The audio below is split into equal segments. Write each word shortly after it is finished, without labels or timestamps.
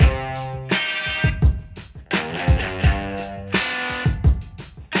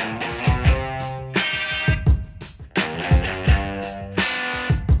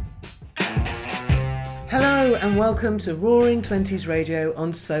welcome to Roaring Twenties Radio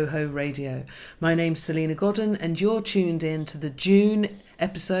on Soho Radio. My name's Selena Godden and you're tuned in to the June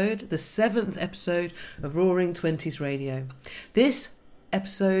episode, the 7th episode of Roaring Twenties Radio. This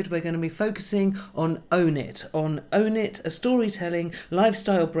episode we're going to be focusing on Own It, a storytelling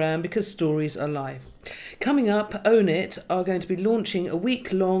lifestyle brand because stories are life. Coming up, Own It are going to be launching a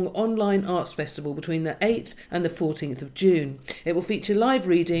week-long online arts festival between the 8th and the 14th of June. It will feature live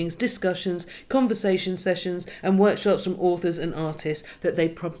readings, discussions, conversation sessions and workshops from authors and artists that they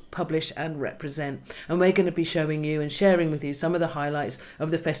publish and represent. And we're going to be showing you and sharing with you some of the highlights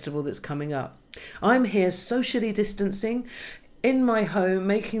of the festival that's coming up. I'm here socially distancing in my home,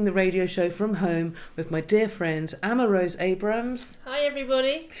 making the radio show from home with my dear friends Anna Rose Abrams. Hi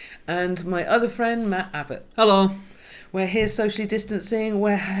everybody. And my other friend Matt Abbott. Hello. We're here socially distancing,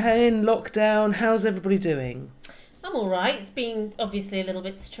 we're in lockdown. How's everybody doing? I'm alright. It's been obviously a little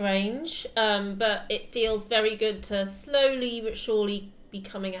bit strange, but it feels very good to slowly but surely be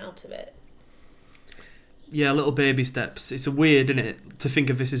coming out of it. Yeah, little baby steps. It's weird, isn't it, to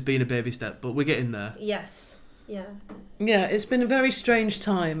think of this as being a baby step, but we're getting there. Yes. Yeah, it's been a very strange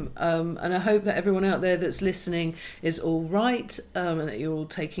time, and I hope that everyone out there that's listening is all right, and that you're all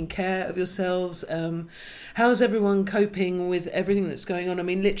taking care of yourselves. How's everyone coping with everything that's going on? I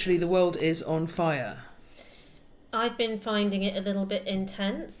mean, literally the world is on fire. I've been finding it a little bit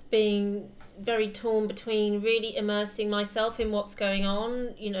intense, being very torn between really immersing myself in what's going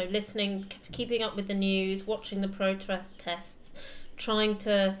on, listening, keeping up with the news, watching the protests, trying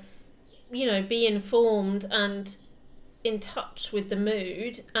to be informed and in touch with the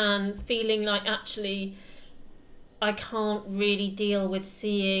mood, and feeling like actually I can't really deal with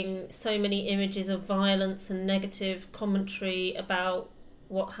seeing so many images of violence and negative commentary about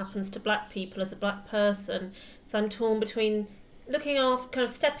what happens to black people as a black person. So I'm torn between looking after, kind of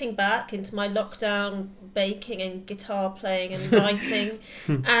stepping back into my lockdown baking and guitar playing and writing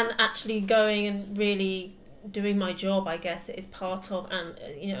and actually going and really doing my job, I guess it is part of, and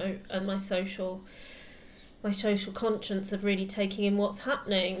and my social conscience of really taking in what's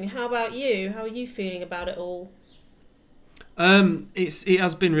happening. How about you? How are you feeling about it all? It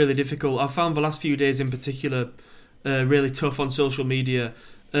has been really difficult. I found the last few days in particular really tough on social media.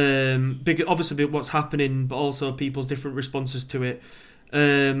 Obviously what's happening, but also people's different responses to it.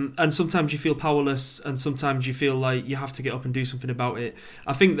 And sometimes you feel powerless, and sometimes you feel like you have to get up and do something about it.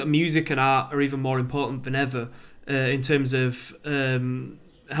 I think that music and art are even more important than ever in terms of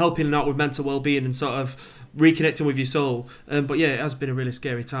helping out with mental well-being and sort of reconnecting with your soul. But yeah, it has been a really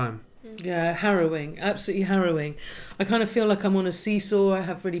scary time. Yeah, harrowing, absolutely harrowing. I kind of feel like I'm on a seesaw. I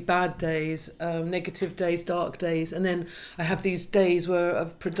have really bad days, negative days, dark days, and then I have these days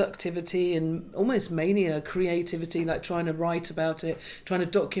of productivity and almost mania, creativity, like trying to write about it, trying to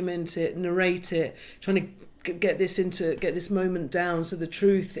document it, narrate it, trying to get this moment down so the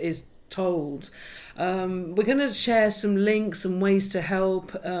truth is told. We're going to share some links and ways to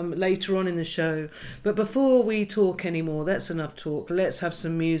help later on in the show, but before we talk anymore, that's enough talk. Let's have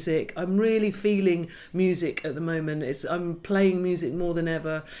some music. I'm really feeling music at the moment. I'm playing music more than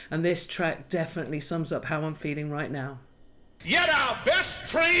ever, and this track definitely sums up how I'm feeling right now. Yet our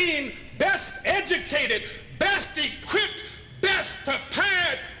best trained, best educated, best equipped, best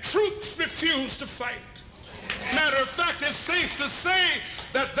prepared troops refuse to fight. Matter of fact, it's safe to say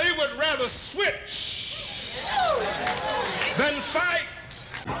that they would rather switch than fight.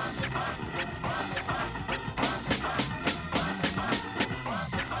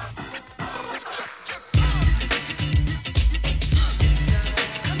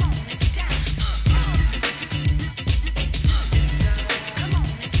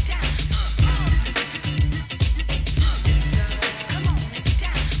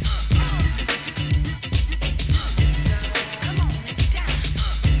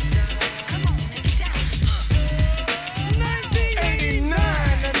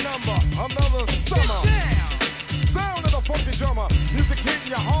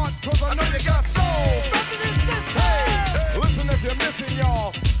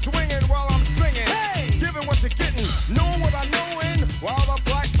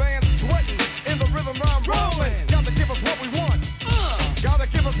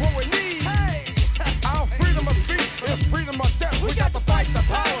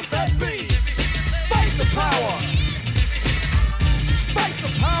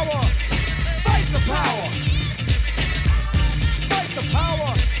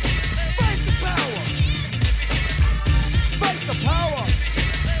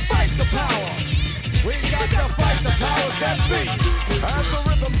 Fight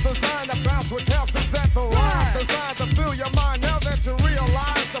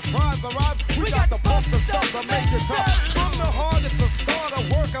guitar. From the heart, it's a start, a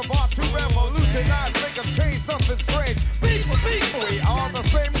work of art to revolutionize, make a change, nothing strange. People, we are the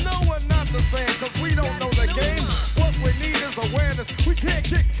same. No, we're not the same, cause we don't know the game. What we need is awareness. We can't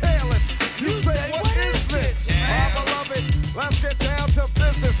get careless. You say, what is this? My beloved, let's get down to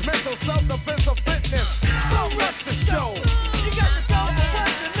business. Mental self-defense of fitness. Don't rush the show. You got to go for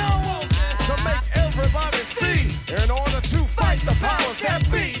what you know. To make everybody see. In order to fight the powers that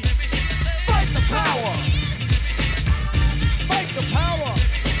be. Fight the power. Fight the power.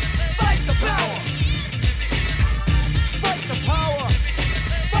 Fight the power. Fight the power.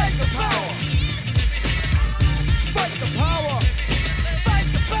 Fight the power. Fight the power. Fight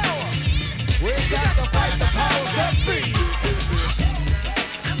the power. We got to fight the powers that be.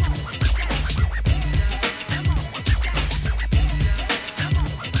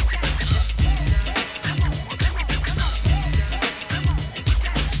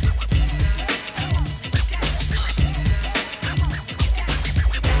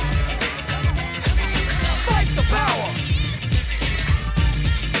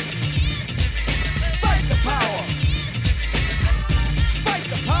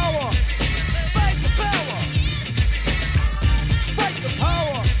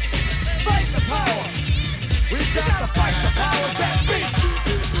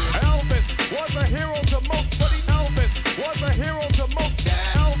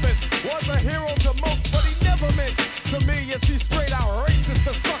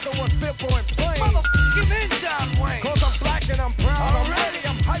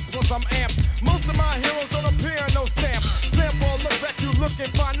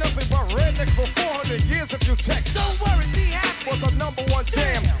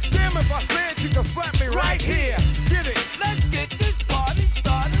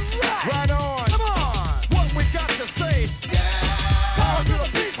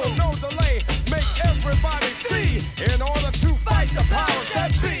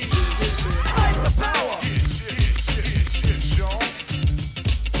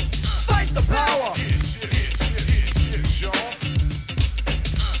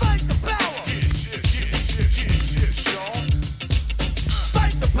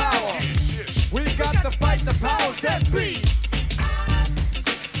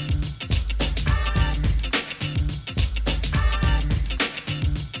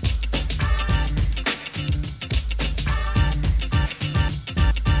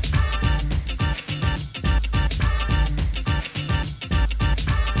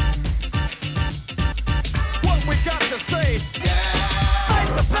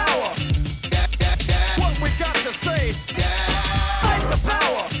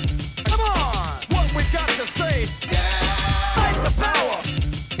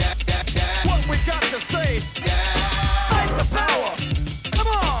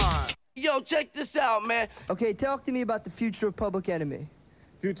 Check this out, man. Okay, talk to me about the future of Public Enemy.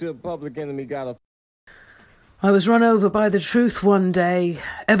 Future of Public Enemy got a... I was run over by the truth one day.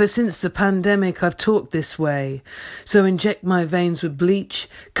 Ever since the pandemic, I've talked this way. So inject my veins with bleach,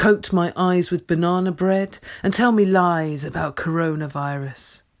 coat my eyes with banana bread, and tell me lies about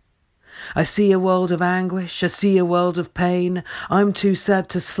coronavirus. I see a world of anguish, I see a world of pain. I'm too sad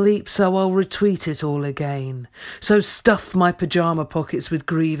to sleep, so I'll retweet it all again. So stuff my pyjama pockets with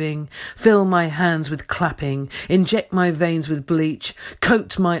grieving, fill my hands with clapping, inject my veins with bleach,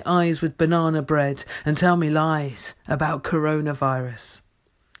 coat my eyes with banana bread, and tell me lies about coronavirus.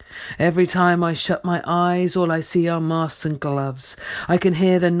 Every time I shut my eyes, all I see are masks and gloves. I can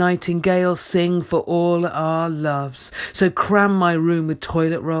hear the nightingale sing for all our loves. So cram my room with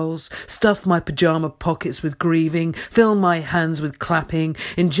toilet rolls, stuff my pyjama pockets with grieving, fill my hands with clapping,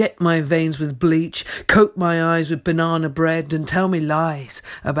 inject my veins with bleach, coat my eyes with banana bread, and tell me lies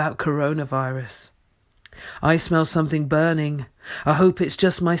about coronavirus. I smell something burning. I hope it's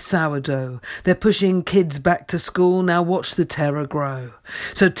just my sourdough. They're pushing kids back to school, now watch the terror grow.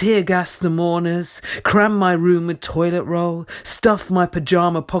 So tear gas the mourners, cram my room with toilet roll, stuff my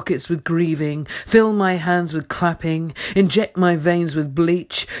pyjama pockets with grieving, fill my hands with clapping, inject my veins with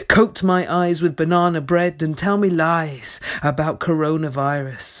bleach, coat my eyes with banana bread, and tell me lies about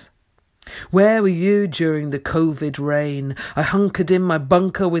coronavirus. Where were you during the COVID rain? I hunkered in my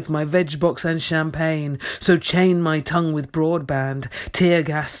bunker with my veg box and champagne. So chain my tongue with broadband, tear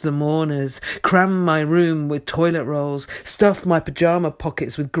gas the mourners, cram my room with toilet rolls, stuff my pyjama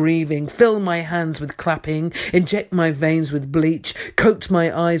pockets with grieving, fill my hands with clapping, inject my veins with bleach, coat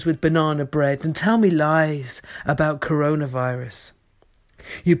my eyes with banana bread, and tell me lies about coronavirus.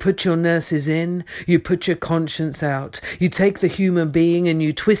 You put your nurses in, you put your conscience out. You take the human being and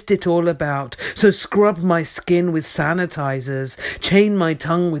you twist it all about. So scrub my skin with sanitizers, chain my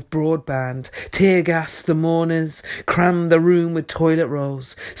tongue with broadband, tear gas the mourners, cram the room with toilet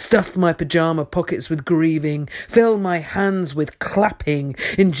rolls, stuff my pyjama pockets with grieving, fill my hands with clapping,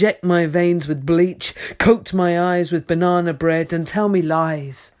 inject my veins with bleach, coat my eyes with banana bread, and tell me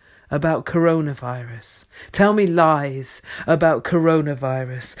lies about coronavirus. Tell me lies about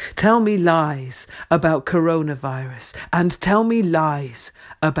coronavirus. Tell me lies about coronavirus. And tell me lies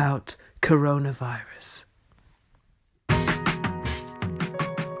about coronavirus.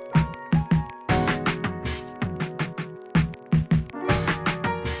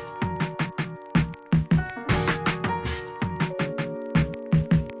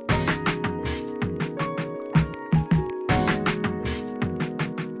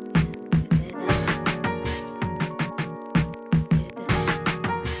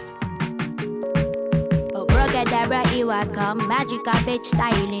 Here I come, magic bitch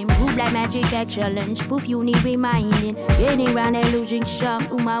styling, move like magic excellence, proof you need reminding, getting round that losing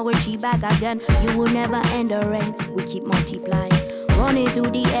shop, my word she back again, you will never end the rain, we keep multiplying, running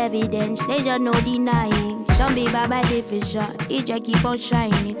through the evidence, there's just no denying, some be by different shot, it just keep on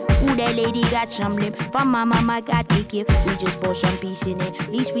shining, ooh that lady got some lip, from my mama got the gift, we just pour some peace in it,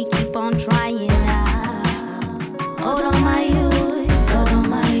 at least we keep on trying now, hold on my youth, hold on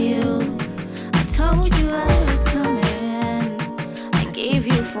my youth, I told you I was coming. Gave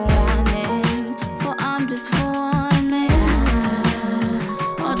you for warning, for I'm just for one man.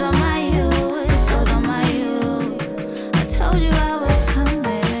 Hold on my youth, hold on my youth. I told you I was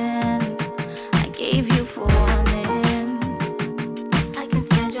coming. I gave you for warning. I can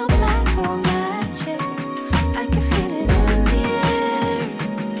stand your black hole magic. I can feel it in the air.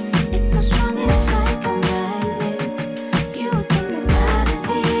 It's so strong, it's like a magnet. You would think that God is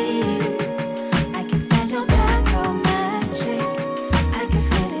here. I can stand your black hole magic.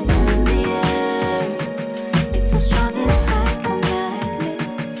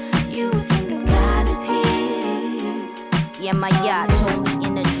 My yacht told me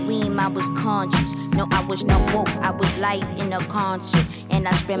in a dream I was conscious. No, I was not woke, I was live in a concert. And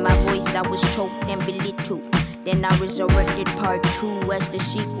I spread my voice, I was choked and belittled. Then I resurrected part 2 as the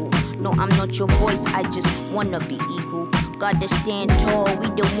sequel. No, I'm not your voice, I just wanna be equal. Gotta stand tall, we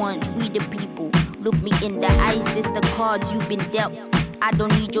the ones, we the people. Look me in the eyes, this the cards you've been dealt. I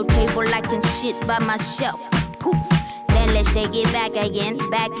don't need your table, I can sit by myself. Poof. Then let's take it back again,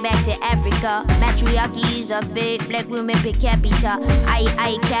 back to Africa. Matriarchy is a fate, black women per capita.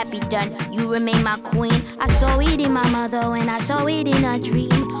 I Capitan, you remain my queen. I saw it in my mother when I saw it in a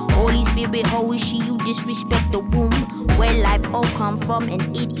dream. Holy Spirit, how is she? You disrespect the womb, where life all come from,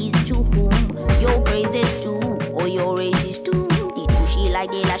 and it is to whom your praises do, or your race is to. Did you she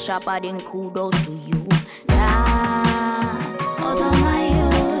like they la sharper, then kudos to you. Nah, hold on my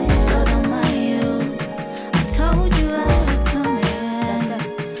youth, hold on my youth. I told you I was coming.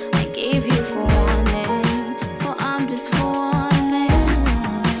 I gave you for warning, for I'm just for one man.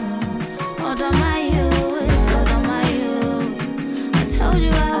 Hold on my youth, hold on my youth. I told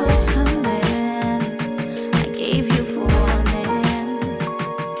you I was coming. I gave you for warning.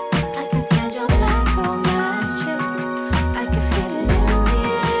 I can stand your black hole magic. I can feel it in the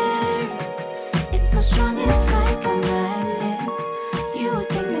air. It's so strong, it's like a magnet. You would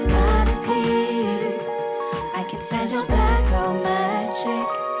think that God is here. I can stand your black hole magic.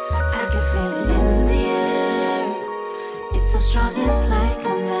 I can feel it in the air. It's so strong, it's like a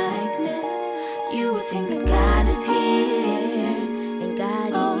magnet. You would think that God is here. And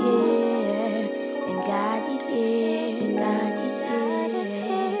God is here. And God is here. And God is here.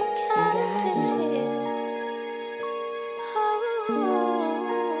 And God is here. Oh,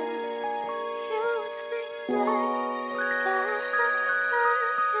 you would think that God is here.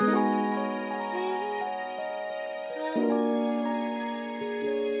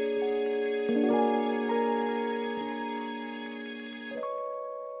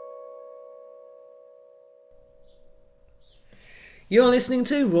 You're listening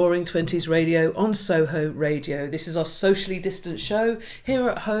to Roaring Twenties Radio on Soho Radio. This is our socially distant show here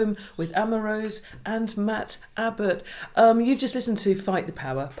at home with Amarose and Matt Abbott. You've just listened to Fight the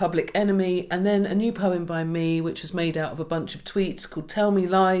Power, Public Enemy, and then a new poem by me, which was made out of a bunch of tweets called Tell Me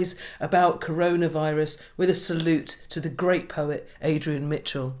Lies About Coronavirus, with a salute to the great poet Adrian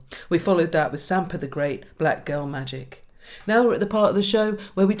Mitchell. We followed that with Sampa the Great, Black Girl Magic. Now we're at the part of the show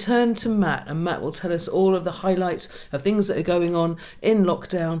where we turn to Matt, and Matt will tell us all of the highlights of things that are going on in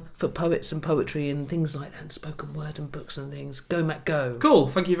lockdown for poets and poetry and things like that, and spoken word and books and things. Go, Matt, go. Cool,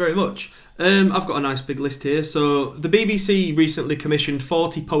 thank you very much. I've got a nice big list here. So the BBC recently commissioned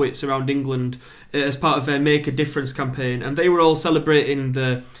 40 poets around England as part of their Make a Difference campaign, and they were all celebrating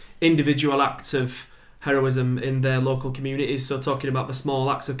the individual acts of heroism in their local communities, so talking about the small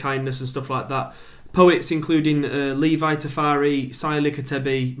acts of kindness and stuff like that. Poets including Levi Tafari, Saili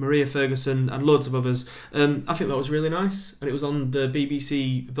Katebe, Maria Ferguson and loads of others. I think that was really nice, and it was on the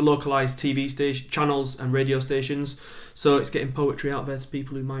BBC, the localised TV station channels and radio stations, so it's getting poetry out there to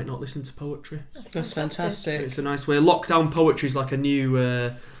people who might not listen to poetry. That's fantastic. It's a nice way. Lockdown poetry is like a new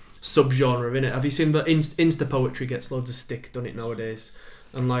subgenre, innit? Have you seen that Insta poetry gets loads of stick done it nowadays,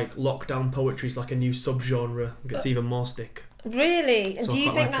 and like lockdown poetry is like a new subgenre, gets even more stick. Really? And So do I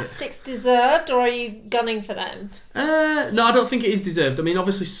you quite think like that it. stick's deserved, or are you gunning for them? No, I don't think it is deserved. I mean,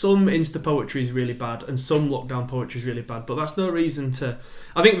 obviously some Insta poetry is really bad and some lockdown poetry is really bad, but that's no reason to...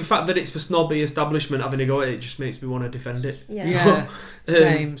 I think the fact that it's for snobby establishment having a go at it just makes me want to defend it. Yeah.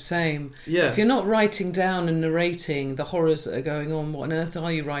 Same. Yeah. If you're not writing down and narrating the horrors that are going on, what on earth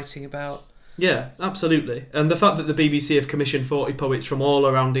are you writing about? Yeah, absolutely. And the fact that the BBC have commissioned 40 poets from all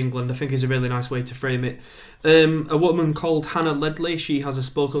around England, I think is a really nice way to frame it. A woman called Hannah Ledley, she has a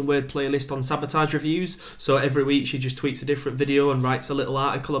spoken word playlist on Sabotage Reviews, so every week she just tweets a different video and writes a little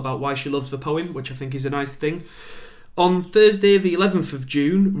article about why she loves the poem, which I think is a nice thing. On Thursday the 11th of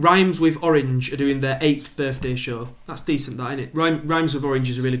June, Rhymes with Orange are doing their 8th birthday show. That's decent, that, isn't it? Rhymes with Orange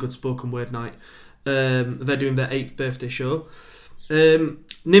is a really good spoken word night. They're doing their 8th birthday show.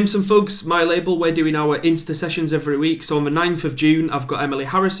 Nymphs and Fugs, my label, we're doing our Insta sessions every week. So on the 9th of June, I've got Emily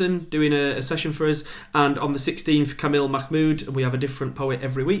Harrison doing a session for us, and on the 16th, Camille Mahmood, and we have a different poet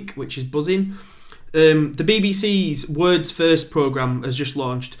every week, which is buzzing. The BBC's Words First programme has just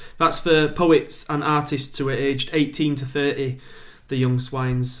launched. That's for poets and artists who are aged 18 to 30, the young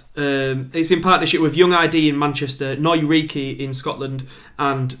swines. It's in partnership with Young ID in Manchester, Noi Reiki in Scotland,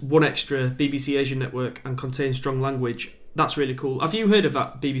 and One Extra, BBC Asian Network, and contains strong language. That's really cool. Have you heard of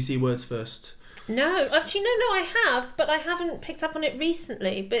that BBC Words First? No, actually, no, I have, but I haven't picked up on it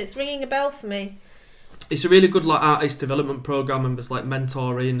recently, but it's ringing a bell for me. It's a really good like artist development programme, and there's like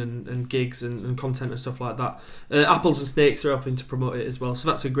mentoring and gigs and content and stuff like that. Apples and Snakes are helping to promote it as well, so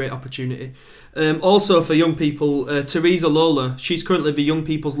that's a great opportunity. Also for young people, Teresa Lola, she's currently the Young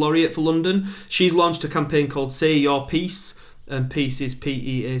People's Laureate for London. She's launched a campaign called Say Your Piece, and Peace is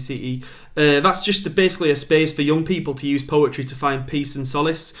P-E-A-C-E. That's just basically a space for young people to use poetry to find peace and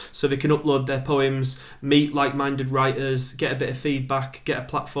solace, so they can upload their poems, meet like-minded writers, get a bit of feedback, get a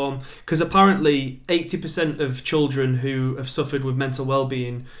platform, because apparently 80% of children who have suffered with mental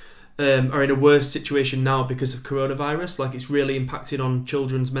well-being are in a worse situation now because of coronavirus. Like, it's really impacting on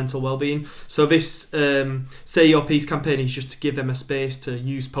children's mental well-being. So this Say Your Piece campaign is just to give them a space to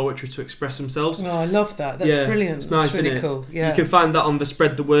use poetry to express themselves. Oh, I love that. That's brilliant. It's nice, That's really isn't it? cool. Yeah. You can find that on the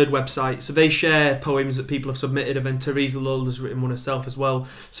Spread the Word website. So they share poems that people have submitted, and then Teresa Lola's written one herself as well.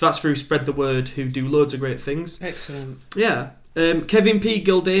 So that's through Spread the Word, who do loads of great things. Excellent. Yeah. Kevin P.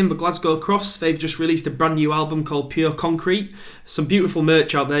 Gildane, the Glasgow Cross, they've just released a brand new album called Pure Concrete. Some beautiful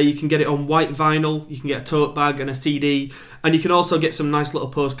merch out there. You can get it on white vinyl, you can get a tote bag and a CD, and you can also get some nice little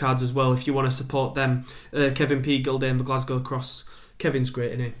postcards as well if you want to support them. Kevin P. Gildane, the Glasgow Cross. Kevin's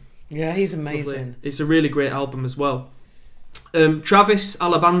great, isn't he? Yeah, he's amazing. Lovely. It's a really great album as well. Travis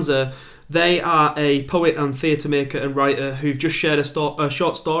Alabanza, they are a poet and theatre maker and writer who've just shared a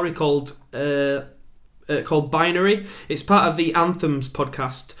short story called Binary. It's part of the Anthems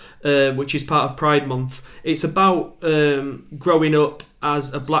podcast, which is part of Pride Month. It's about growing up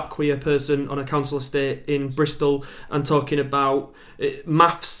as a black queer person on a council estate in Bristol and talking about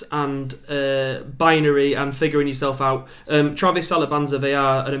maths and binary and figuring yourself out. Travis Alabanza, they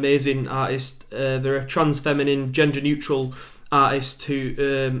are an amazing artist. They're a trans feminine, gender neutral artist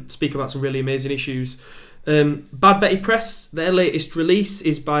who speak about some really amazing issues. Bad Betty Press, their latest release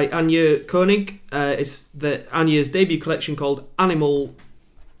is by Anya Koenig. It's Anya's debut collection called Animal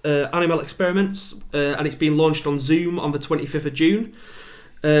Experiments, and it's been launched on Zoom on the 25th of June.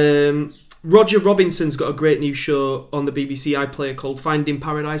 Roger Robinson's got a great new show on the BBC iPlayer called Finding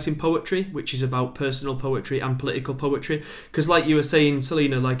Paradise in Poetry, which is about personal poetry and political poetry. Because like you were saying,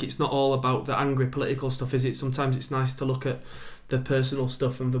 Selena, like, it's not all about the angry political stuff, is it? Sometimes it's nice to look at the personal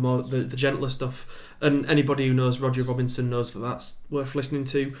stuff and the gentler stuff. And anybody who knows Roger Robinson knows that that's worth listening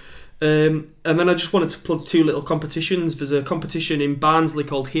to. And then I just wanted to plug 2 little competitions. There's a competition in Barnsley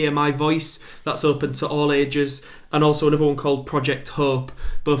called Hear My Voice. That's open to all ages. And also another one called Project Hope,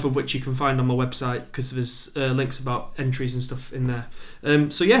 both of which you can find on my website because there's links about entries and stuff in there.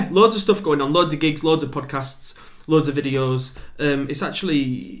 So yeah, loads of stuff going on. Loads of gigs, loads of podcasts, loads of videos. It's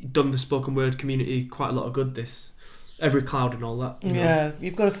actually done the spoken word community quite a lot of good, this. Every Cloud and all that. Yeah,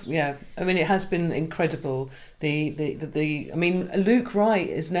 you've got to. Yeah, I mean, it has been incredible. I mean, Luke Wright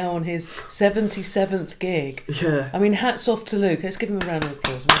is now on his 77th gig. Yeah. I mean, hats off to Luke. Let's give him a round of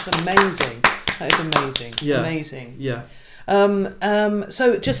applause. I mean, it's amazing. That is amazing. Yeah. Amazing. Yeah.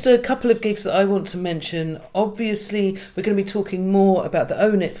 So just a couple of gigs that I want to mention. Obviously, we're going to be talking more about the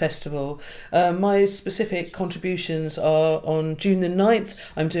Own It Festival. My specific contributions are on June the 9th.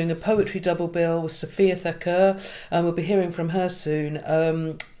 I'm doing a poetry double bill with Sophia Thakur. We'll be hearing from her soon.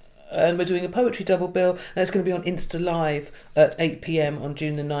 And we're doing a poetry double bill. That's going to be on Insta Live at 8 p.m. on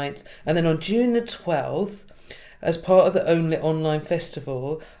June the 9th. And then on June the 12th, as part of the Own It Online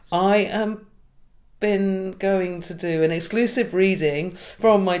Festival, I am been going to do an exclusive reading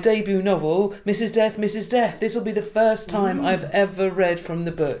from my debut novel, Mrs. Death, Mrs. Death. This will be the first time I've ever read from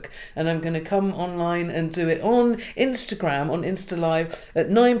the book, and I'm going to come online and do it on Instagram, on Insta Live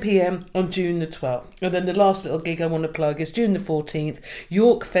at 9 p.m. on June the 12th. And then the last little gig I want to plug is June the 14th,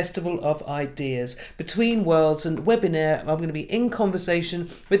 York Festival of Ideas, Between Worlds and webinar. I'm going to be in conversation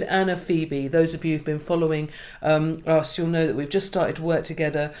with Anna Phoebe. Those of you who've been following us, you'll know that we've just started to work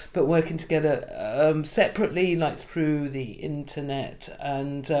together, but working together separately, like through the internet,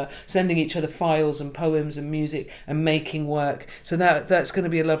 and sending each other files and poems and music and making work. So that's going to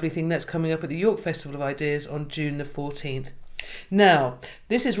be a lovely thing. That's coming up at the York Festival of Ideas on June the 14th. Now,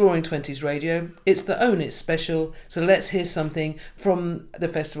 this is Roaring Twenties Radio. It's the Own It special, so let's hear something from the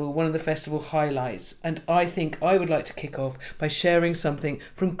festival, one of the festival highlights. And I think I would like to kick off by sharing something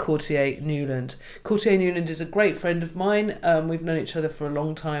from Courtier Newland. Courtier Newland is a great friend of mine. We've known each other for a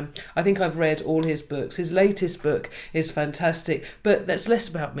long time. I think I've read all his books. His latest book is fantastic, but that's less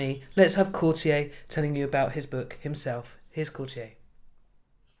about me. Let's have Courtier telling you about his book himself. Here's Courtier.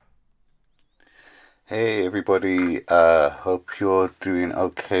 Hey everybody, hope you're doing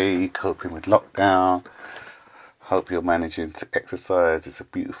okay, coping with lockdown. Hope you're managing to exercise. It's a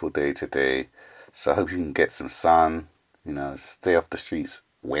beautiful day today, so I hope you can get some sun, stay off the streets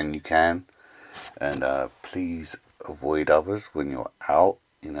when you can, and please avoid others when you're out.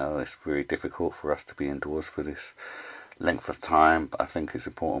 It's very difficult for us to be indoors for this length of time, but I think it's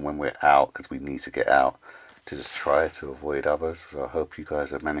important when we're out, because we need to get out, to just try to avoid others. So I hope you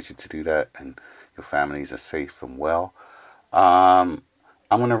guys are managing to do that, and your families are safe and well. I'm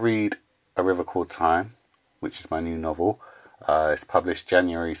going to read A River Called Time, which is my new novel. It's published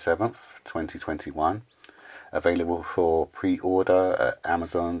January 7th, 2021. Available for pre-order at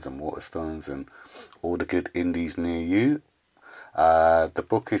Amazon's and Waterstones and all the good indies near you. The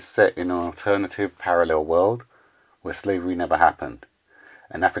book is set in an alternative parallel world where slavery never happened,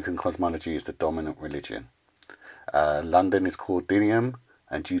 and African cosmology is the dominant religion. London is called Dinium,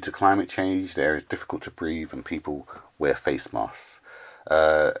 and due to climate change, the air is difficult to breathe and people wear face masks.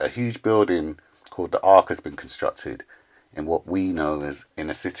 A huge building called the Ark has been constructed in what we know as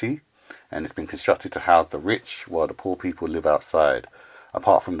inner city, and it's been constructed to house the rich while the poor people live outside,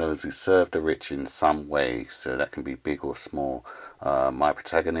 apart from those who serve the rich in some way, so that can be big or small. My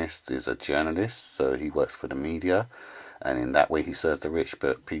protagonist is a journalist, so he works for the media, and in that way he serves the rich,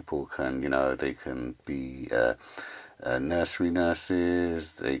 but people can, they can be nursery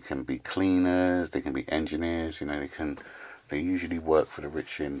nurses, they can be cleaners, they can be engineers, they usually work for the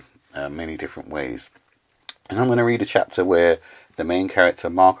rich in many different ways. And I'm going to read a chapter where the main character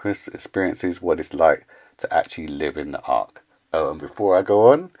Marcus experiences what it's like to actually live in the Ark. Oh, and before I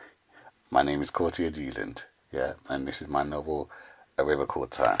go on, my name is Courtier Newland, and this is my novel, A River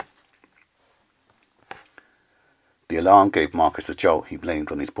Called Time. The alarm gave Marcus a jolt he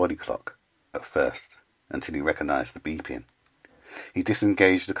blamed on his body clock at first, until he recognised the beeping. He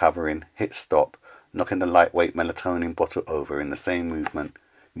disengaged the covering, hit stop, knocking the lightweight melatonin bottle over in the same movement,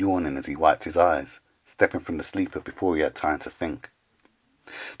 yawning as he wiped his eyes, stepping from the sleeper before he had time to think.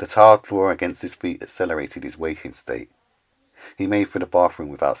 The tiled floor against his feet accelerated his waking state. He made for the bathroom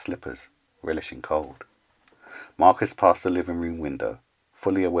without slippers, relishing cold. Marcus passed the living room window,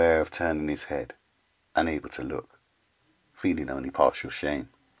 fully aware of turning his head, unable to look, feeling only partial shame.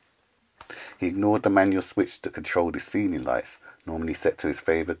 He ignored the manual switch that controlled his ceiling lights, normally set to his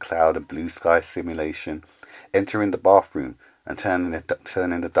favoured cloud and blue sky simulation, entering the bathroom and turning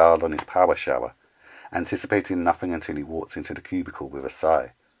the dial on his power shower, anticipating nothing until he walked into the cubicle with a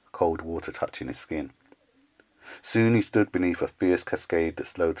sigh, cold water touching his skin. Soon he stood beneath a fierce cascade that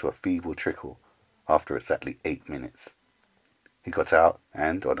slowed to a feeble trickle after exactly 8 minutes. He got out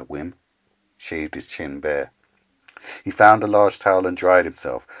and, on a whim, shaved his chin bare. He found a large towel and dried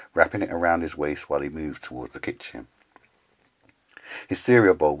himself, wrapping it around his waist while he moved towards the kitchen. His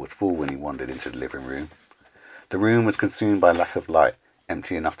cereal bowl was full when he wandered into the living room. The room was consumed by lack of light,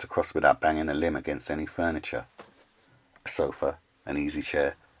 empty enough to cross without banging a limb against any furniture. A sofa, an easy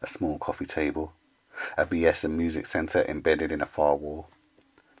chair, a small coffee table, a BS and music centre embedded in a far wall.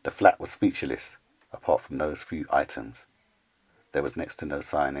 The flat was featureless, apart from those few items. There was next to no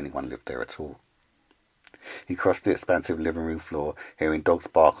sign anyone lived there at all. He crossed the expansive living room floor, hearing dogs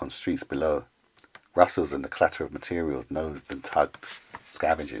bark on streets below. Rustles and the clatter of materials nosed and tugged,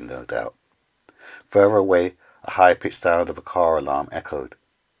 scavenging no doubt. Further away, a high-pitched sound of a car alarm echoed,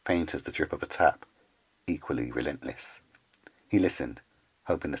 faint as the drip of a tap, equally relentless. He listened,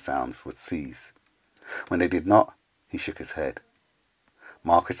 hoping the sounds would cease. When they did not, he shook his head.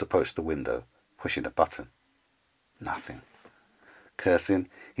 Marcus approached the window, pushing a button. Nothing. Cursing,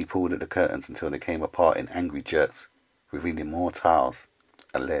 he pulled at the curtains until they came apart in angry jerks, revealing more tiles,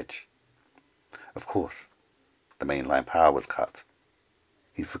 a ledge. Of course, the mainline power was cut.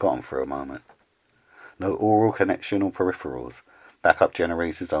 He'd forgotten for a moment. No oral connection or peripherals, backup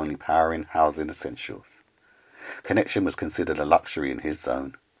generators only powering housing essentials. Connection was considered a luxury in his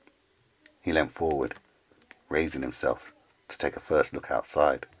zone. He leant forward, raising himself to take a first look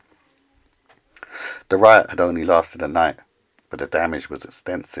outside. The riot had only lasted a night, but the damage was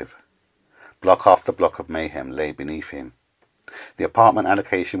extensive. Block after block of mayhem lay beneath him. The apartment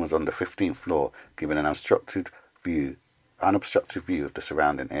allocation was on the 15th floor, giving an unobstructed view of the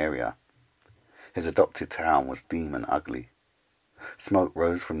surrounding area. His adopted town was demon ugly. Smoke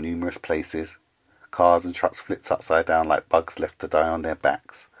rose from numerous places. Cars and trucks flipped upside down like bugs left to die on their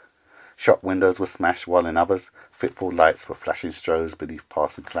backs. Shop windows were smashed while in others, fitful lights were flashing strobes beneath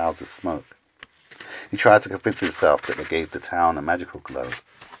passing clouds of smoke. He tried to convince himself that they gave the town a magical glow.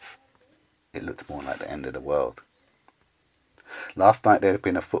 It looked more like the end of the world. Last night there had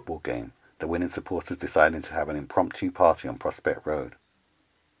been a football game, the winning supporters deciding to have an impromptu party on Prospect Road.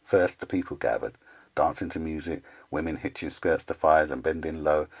 First the people gathered, dancing to music, women hitching skirts to fires and bending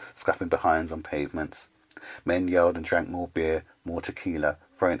low, scuffing behinds on pavements. Men yelled and drank more beer, more tequila,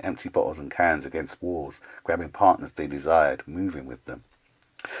 throwing empty bottles and cans against walls, grabbing partners they desired, moving with them.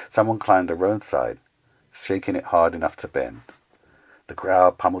 Someone climbed the roadside, shaking it hard enough to bend. The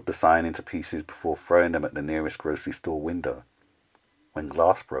crowd pummeled the sign into pieces before throwing them at the nearest grocery store window. When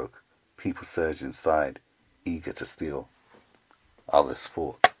glass broke, people surged inside, eager to steal. Others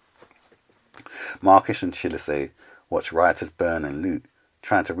fought. Marcus and Chilisay watched rioters burn and loot,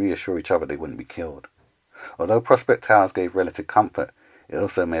 trying to reassure each other they wouldn't be killed. Although Prospect Towers gave relative comfort, it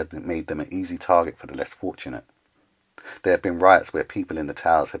also made them an easy target for the less fortunate. There had been riots where people in the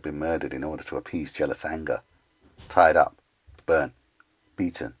towers had been murdered in order to appease jealous anger. Tied up, burnt,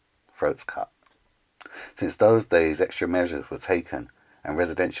 beaten, throats cut. Since those days, extra measures were taken, and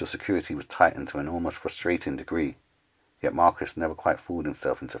residential security was tightened to an almost frustrating degree. Yet Marcus never quite fooled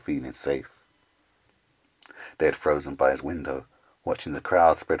himself into feeling safe. They had frozen by his window, watching the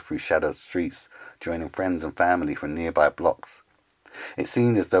crowd spread through shadowed streets, joining friends and family from nearby blocks. It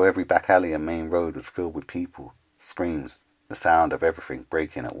seemed as though every back alley and main road was filled with people, screams, the sound of everything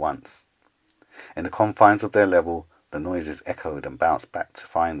breaking at once. In the confines of their level, the noises echoed and bounced back to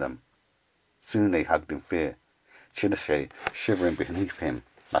find them. Soon they hugged in fear, Chilisay shivering beneath him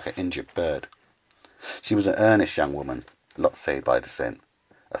like an injured bird. She was an earnest young woman, Lotsay by descent,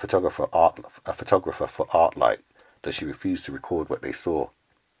 a photographer for Artlight, though she refused to record what they saw.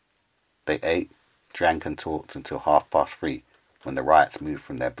 They ate, drank and talked until 3:30, when the riots moved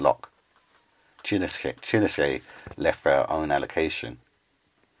from their block. Chilisay left for her own allocation.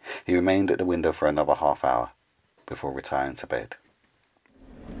 He remained at the window for another half hour before retiring to bed.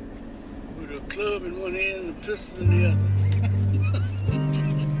 With a club in one hand and a pistol in the other.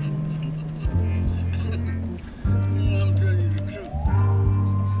 Yeah, I'm telling you the truth.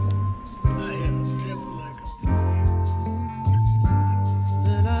 I had a temper like a...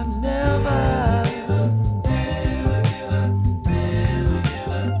 And I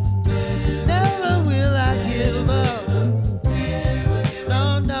never will I give up.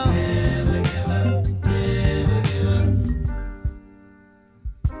 No, no.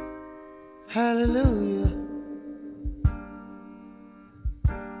 Hallelujah.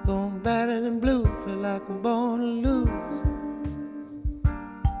 Going battered and blue, feel like I'm born to lose.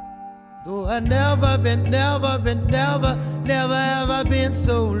 Though I never ever been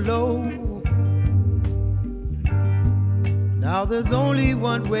so low. Now there's only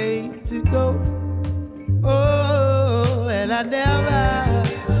one way to go. Oh, and I never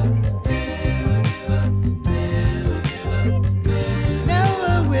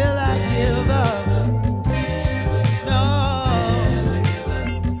will I give up. No,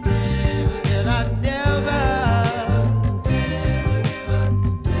 and I never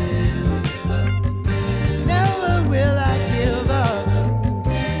will I give up.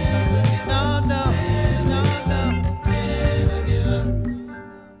 No, no, no, no.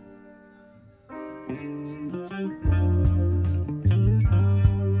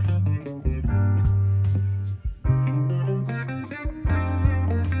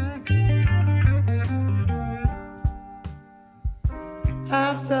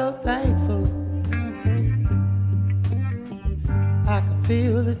 I'm so thankful. I can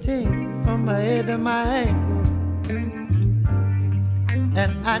feel the tingle from my head to my ankles.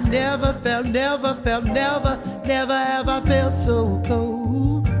 And I never have I felt so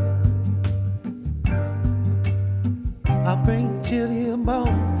cold. I bring chill to your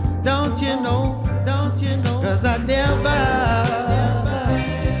bones, don't you know? 'Cause I never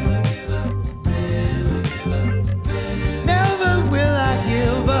will I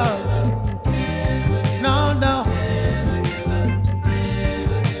give up. No, no.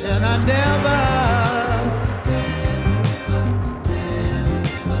 And I never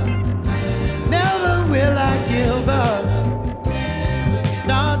will I give up.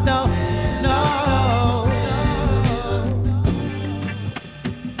 No, no, no.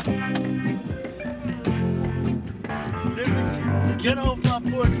 Get off my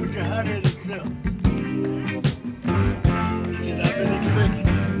porch with your hot-headed self. He said, I've been expecting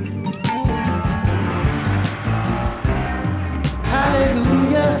you.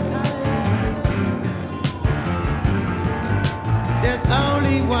 Hallelujah. There's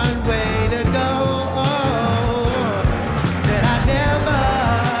only one way to go. Said I never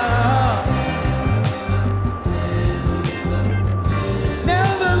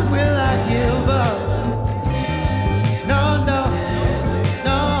will I give up. No, no,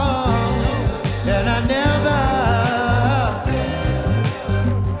 no. And I never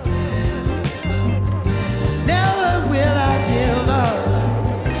will I give up.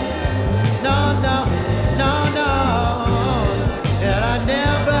 No, no, no, no. And I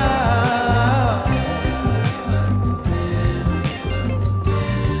never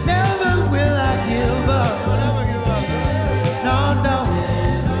will I give up. No, no,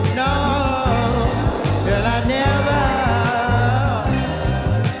 no. And I never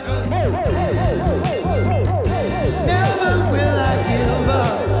will I give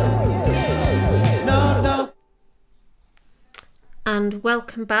up. No, no. And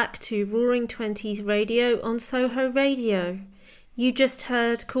welcome back to Roaring Twenties Radio on Soho Radio. You just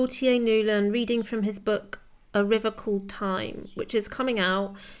heard Courtier Newland reading from his book A River Called Time, which is coming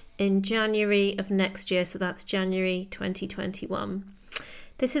out in January of next year, so that's January 2021.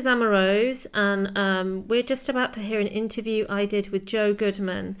 This is Amarose, and we're just about to hear an interview I did with Jo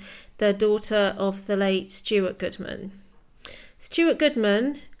Goodman, the daughter of the late Stuart Goodman. Stuart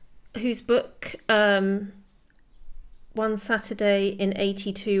Goodman, whose book One Saturday in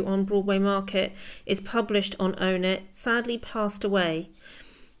 82 on Broadway Market is published on Own It, sadly passed away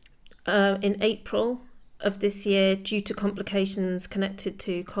in April of this year due to complications connected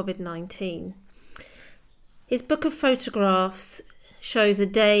to COVID-19. His book of photographs shows a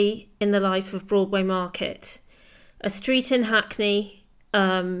day in the life of Broadway Market, a street in Hackney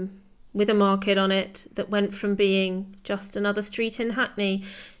with a market on it that went from being just another street in Hackney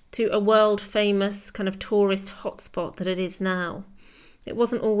to a world-famous kind of tourist hotspot that it is now. It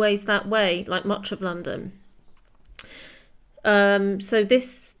wasn't always that way, like much of London. So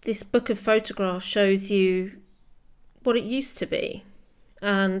this book of photographs shows you what it used to be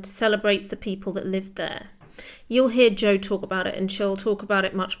and celebrates the people that lived there. You'll hear Jo talk about it, and she'll talk about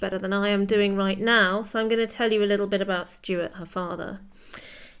it much better than I am doing right now, so I'm going to tell you a little bit about Stuart, her father.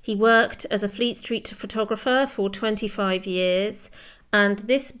 He worked as a Fleet Street photographer for 25 years, and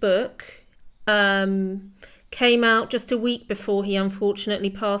this book came out just a week before he unfortunately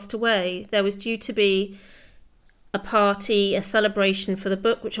passed away. There was due to be a party, a celebration for the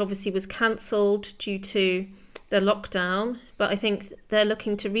book, which obviously was cancelled due to the lockdown, but I think they're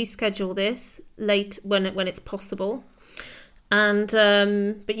looking to reschedule this late when it's possible. And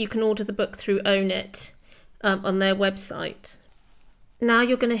but you can order the book through Own It on their website. Now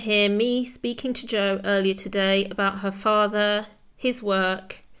you're going to hear me speaking to Jo earlier today about her father, his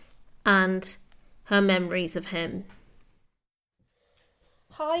work, and her memories of him.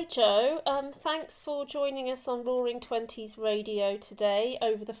 Hi Jo, thanks for joining us on Roaring Twenties Radio today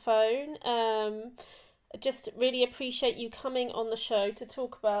over the phone. just really appreciate you coming on the show to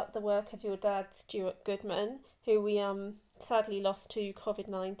talk about the work of your dad, Stuart Goodman, who we sadly lost to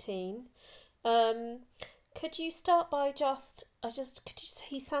COVID-19. Could you start by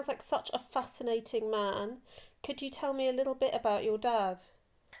he sounds like such a fascinating man. Could you tell me a little bit about your dad?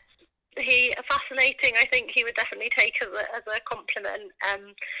 Fascinating, I think he would definitely take as a compliment.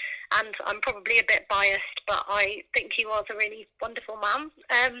 And I'm probably a bit biased, but I think he was a really wonderful man.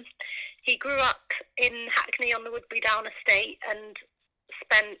 He grew up in Hackney on the Woodbury Down estate and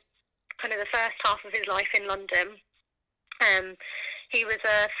spent kind of the first half of his life in London. He was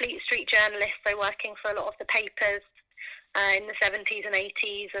a Fleet Street journalist, so working for a lot of the papers in the 70s and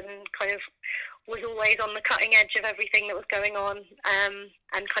 80s, and kind of was always on the cutting edge of everything that was going on,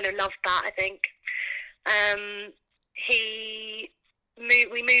 and kind of loved that, I think.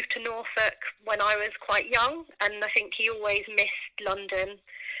 We moved to Norfolk when I was quite young, and I think he always missed London.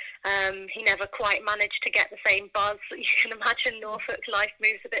 He never quite managed to get the same buzz. You can imagine Norfolk life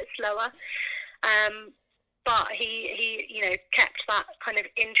moves a bit slower. But he kept that kind of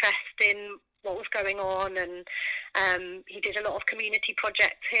interest in what was going on, and he did a lot of community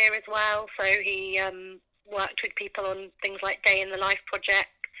projects here as well. So he worked with people on things like Day in the Life projects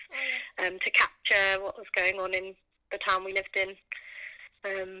to capture what was going on in the town we lived in.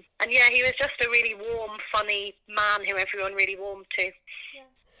 And yeah, he was just a really warm, funny man who everyone really warmed to. Yeah.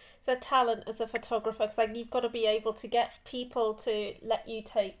 It's a talent as a photographer, because you've got to be able to get people to let you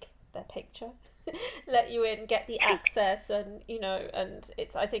take their picture, let you in, get the access, and and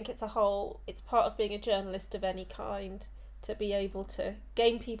I think it's part of being a journalist of any kind, to be able to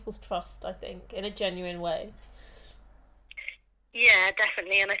gain people's trust, I think, in a genuine way. Yeah,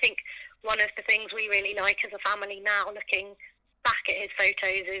 definitely. And I think one of the things we really like as a family now, looking back at his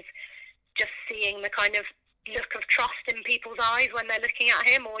photos, is just seeing the kind of look of trust in people's eyes when they're looking at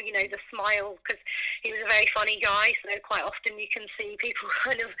him, or the smile, because he was a very funny guy, so quite often you can see people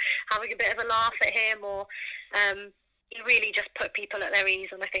kind of having a bit of a laugh at him, or he really just put people at their ease,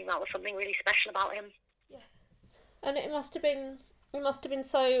 and I think that was something really special about him. Yeah. And it must have been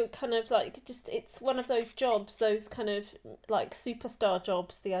so kind of it's one of those jobs, those kind of like superstar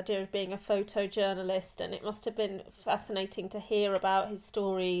jobs, the idea of being a photojournalist, and it must have been fascinating to hear about his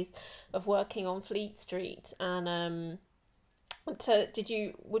stories of working on Fleet Street. And would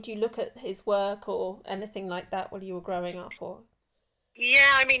you look at his work or anything like that while you were growing up, or?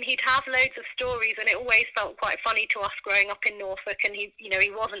 Yeah, I mean, he'd have loads of stories, and it always felt quite funny to us growing up in Norfolk, and he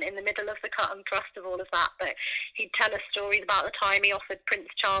wasn't in the middle of the cut and thrust of all of that, but he'd tell us stories about the time he offered Prince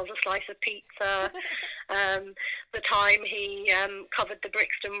Charles a slice of pizza, the time he covered the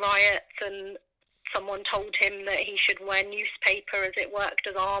Brixton riots, and someone told him that he should wear newspaper as it worked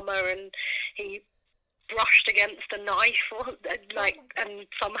as armour, and he brushed against a knife, and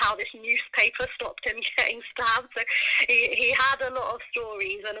somehow this newspaper stopped him getting stabbed. So he had a lot of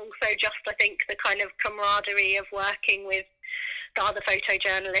stories, and also just, I think, the kind of camaraderie of working with the other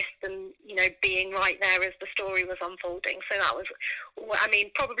photojournalists and, being right there as the story was unfolding. So that was, I mean,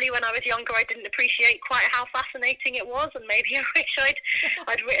 probably when I was younger I didn't appreciate quite how fascinating it was, and maybe I wish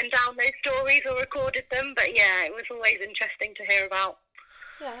I'd written down those stories or recorded them, but yeah, it was always interesting to hear about.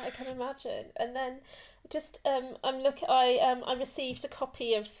 Yeah, I can imagine. And then just I received a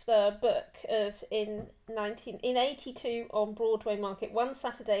copy of the book in 82 on Broadway Market, One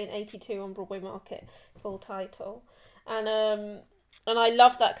Saturday in 82 on Broadway Market, full title. And I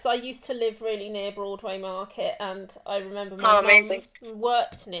love that, because I used to live really near Broadway Market, and I remember my mum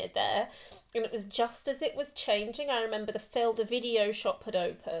worked near there, and it was just as it was changing. I remember the video shop had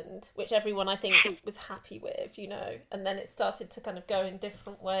opened, which everyone, I think, was happy with, and then it started to kind of go in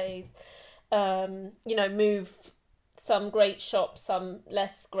different ways, move some great shops, some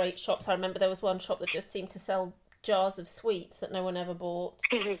less great shops. I remember there was one shop that just seemed to sell jars of sweets that no one ever bought,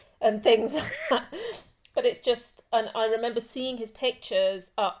 and things like that. But it's just, and I remember seeing his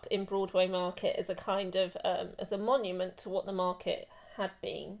pictures up in Broadway Market as a kind of, as a monument to what the market had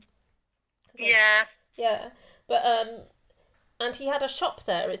been. Yeah. Yeah. But, and he had a shop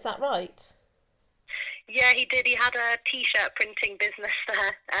there, is that right? Yeah, he did. He had a T-shirt printing business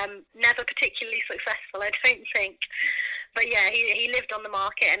there. Never particularly successful, I don't think. But yeah, he lived on the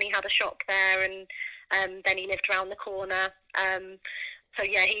market, and he had a shop there, and then he lived around the corner. So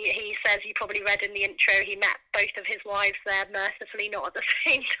yeah, he says, you probably read in the intro, he met both of his wives there, mercifully not at the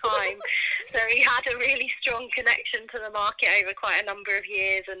same time. So he had a really strong connection to the market over quite a number of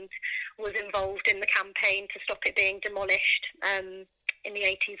years, and was involved in the campaign to stop it being demolished in the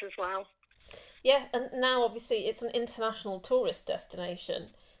 80s as well. Yeah, and now obviously it's an international tourist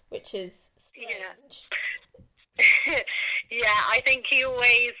destination, which is strange. Yeah. Yeah, I think he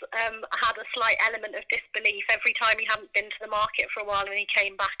always had a slight element of disbelief every time he hadn't been to the market for a while and he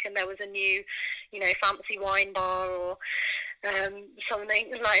came back and there was a new, fancy wine bar or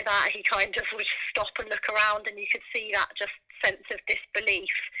something like that. He kind of would stop and look around, and you could see that just sense of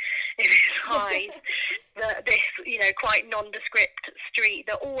disbelief in his eyes that this, quite nondescript street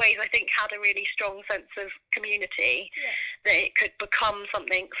that always, I think, had a really strong sense of community, that it could become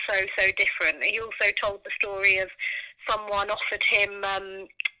something so different. He also told the story of someone offered him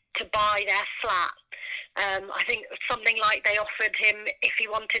to buy their flat. I think something like they offered him, if he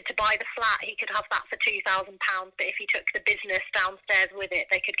wanted to buy the flat, he could have that for £2,000. But if he took the business downstairs with it,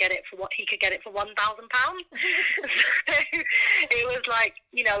 he could get it for £1,000. So it was like,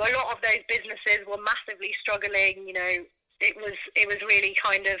 a lot of those businesses were massively struggling. It was really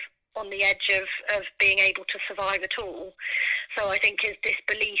kind of on the edge of being able to survive at all. So I think his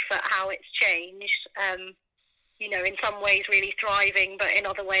disbelief at how it's changed, in some ways really thriving, but in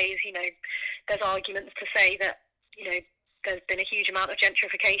other ways, there's arguments to say that, there's been a huge amount of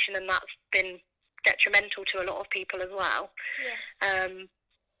gentrification and that's been detrimental to a lot of people as well.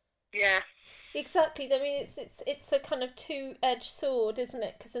 Yeah. Exactly. I mean, it's a kind of two-edged sword, isn't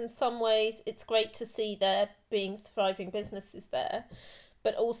it? Because in some ways it's great to see there being thriving businesses there,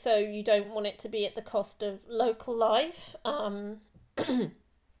 but also you don't want it to be at the cost of local life.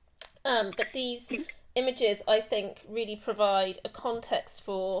 But these images, I think, really provide a context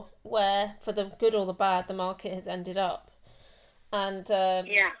for where, for the good or the bad, the market has ended up. And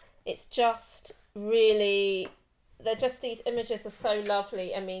it's just really, these images are so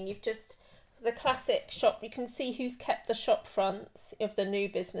lovely. I mean, the classic shop, you can see who's kept the shop fronts of the new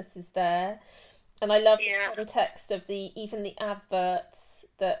businesses there. And I love the context of even the adverts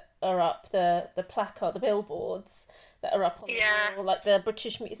that are up, the placard, the billboards that are up on the wall, like the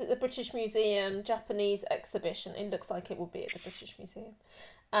British Museum Japanese exhibition. It looks like it will be at the British Museum.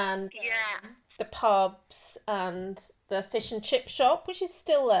 And the pubs and the fish and chip shop, which is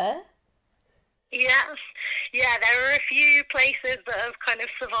still there. Yeah, there are a few places that have kind of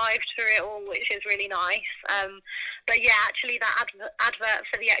survived through it all, which is really nice. But yeah, actually that advert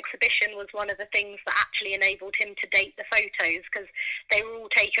for the exhibition was one of the things that actually enabled him to date the photos, because they were all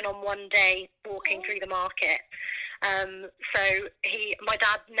taken on one day walking through the market. So my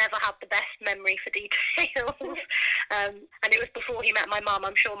dad never had the best memory for details, and it was before he met my mum.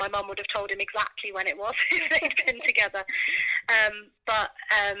 I'm sure my mum would have told him exactly when it was if they'd been together.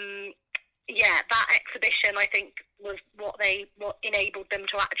 Yeah, that exhibition, I think, was what enabled them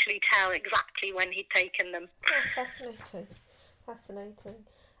to actually tell exactly when he'd taken them. Oh, fascinating.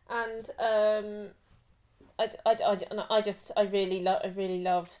 And I really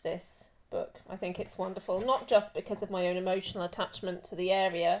love this book. I think it's wonderful, not just because of my own emotional attachment to the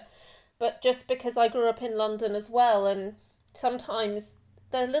area, but just because I grew up in London as well, and sometimes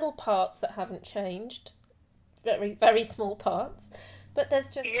there are little parts that haven't changed, very, very small parts, but there's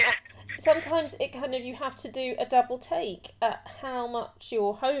just... Sometimes it kind of, you have to do a double take at how much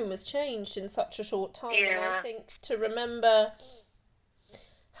your home has changed in such a short time. And I think to remember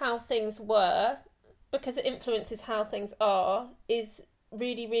how things were, because it influences how things are, is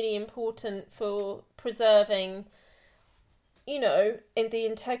really, really important for preserving, in the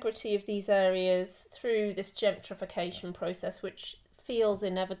integrity of these areas through this gentrification process, which feels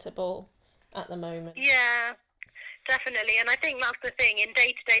inevitable at the moment. Yeah. Definitely, and I think that's the thing. In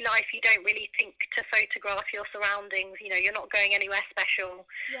day-to-day life, you don't really think to photograph your surroundings. You're not going anywhere special.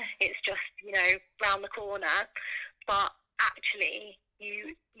 Yeah. It's just, round the corner. But actually,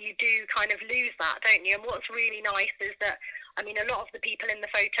 you do kind of lose that, don't you? And what's really nice is that, I mean, a lot of the people in the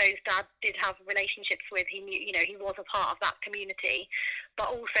photos Dad did have relationships with. He knew, he was a part of that community. But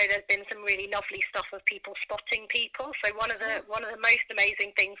also, there's been some really lovely stuff of people spotting people. So one of the most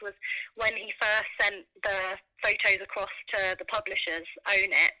amazing things was when he first sent the photos across to the publishers,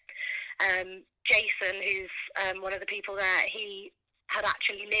 Own It. Jason, who's one of the people there, he had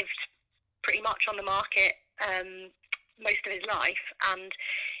actually lived pretty much on the market most of his life, and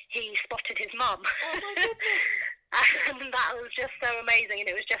he spotted his mum. Oh my goodness. And that was just so amazing, and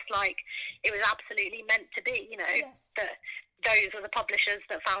it was just like, it was absolutely meant to be, that those are the publishers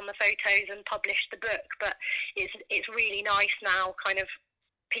that found the photos and published the book. But it's really nice now, kind of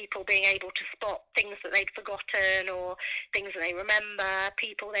people being able to spot things that they'd forgotten or things that they remember,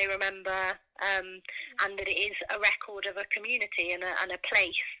 people they remember, and that it is a record of a community and a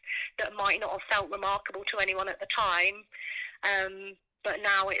place that might not have felt remarkable to anyone at the time, but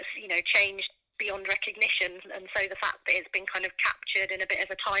now it's changed beyond recognition, and so the fact that it's been kind of captured in a bit of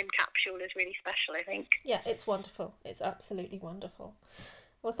a time capsule is really special, I think. Yeah, it's wonderful. It's absolutely wonderful.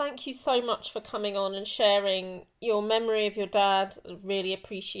 Well, thank you so much for coming on and sharing your memory of your dad. I really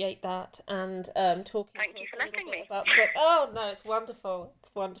appreciate that. And talking Thank you for letting me. about the book. Oh, no, it's wonderful.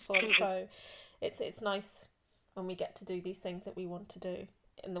 It's wonderful. And so it's nice when we get to do these things that we want to do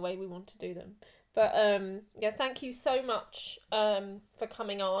in the way we want to do them. But yeah, thank you so much for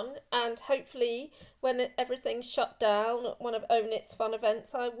coming on. And hopefully when everything's shut down at one of Own It's fun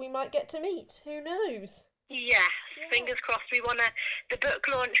events, we might get to meet. Who knows? Yeah, fingers crossed. The book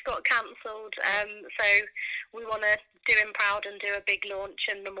launch got cancelled, so we want to do him proud and do a big launch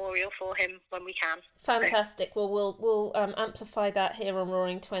and memorial for him when we can. Fantastic. Well, we'll amplify that here on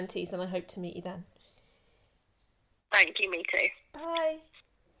Roaring Twenties, and I hope to meet you then. Thank you, me too. Bye.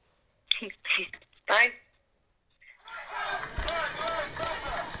 Bye.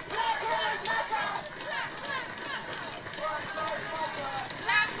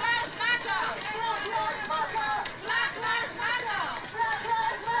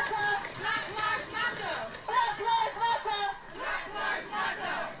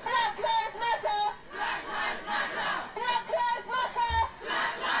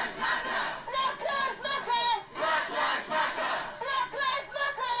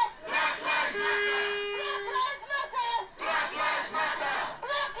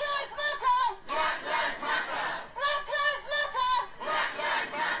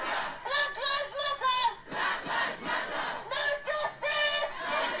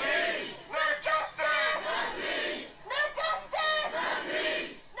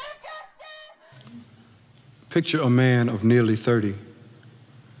 Picture a man of nearly 30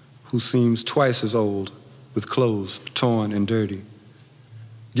 who seems twice as old, with clothes torn and dirty.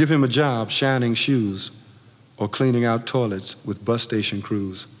 Give him a job shining shoes or cleaning out toilets with bus station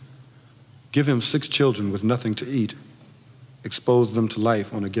crews. Give him 6 children with nothing to eat. Expose them to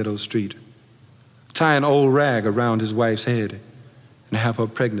life on a ghetto street. Tie an old rag around his wife's head and have her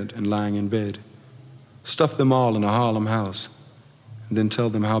pregnant and lying in bed. Stuff them all in a Harlem house and then tell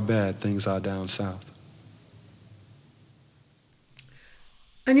them how bad things are down south.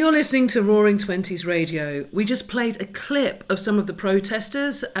 And you're listening to Roaring Twenties Radio. We just played a clip of some of the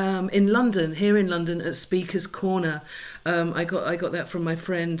protesters in London, here in London at Speaker's Corner. I got that from my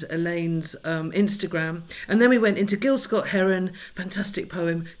friend Elaine's Instagram. And then we went into Gil Scott-Heron, fantastic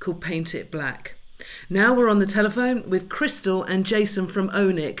poem called Paint It Black. Now we're on the telephone with Crystal and Jason from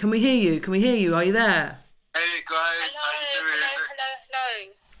Own It. Can we hear you? Are you there? Hey guys, how you doing?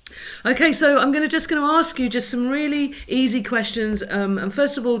 Hello. Okay, so I'm going to ask you just some really easy questions. And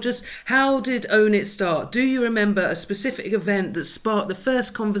first of all, just how did Own It start? Do you remember a specific event that sparked the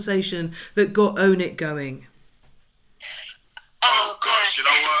first conversation that got Own It going? Oh gosh, you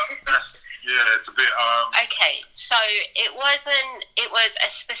know what? It's a bit Okay, so it was a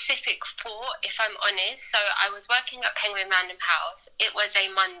specific thought, if I'm honest. So I was working at Penguin Random House. It was a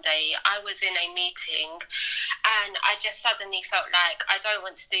Monday. I was in a meeting and I just suddenly felt like I don't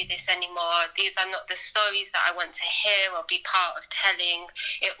want to do this anymore. These are not the stories that I want to hear or be part of telling.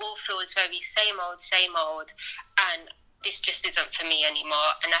 It all feels very same old, and this just isn't for me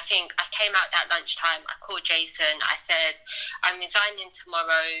anymore. And I think I came out that lunchtime, I called Jason, I said, I'm resigning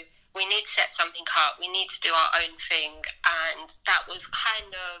tomorrow. We need to set something up. We need to do our own thing. And that was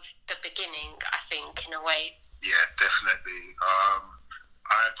kind of the beginning, I think, in a way. Yeah, definitely.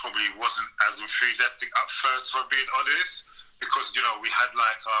 I probably wasn't as enthusiastic at first, if I'm being honest, because, you know, we had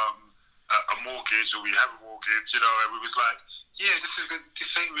like a mortgage, or we have a mortgage, you know, and we was like, yeah, this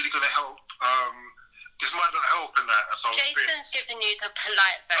ain't really going to help. This might not help in that. So Jason's giving you the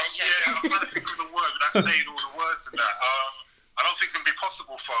polite version. I'm trying to think of the word without saying all the words in that. I don't think it's going to be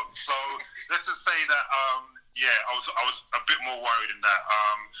possible, folks. So let's just say that, I was a bit more worried in that.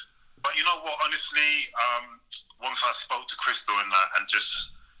 But you know what, honestly, once I spoke to Crystal and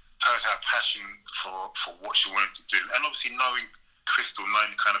just heard her passion for what she wanted to do, and obviously knowing Crystal,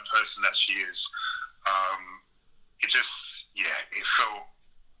 knowing the kind of person that she is, it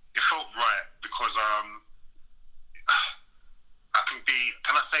felt right, because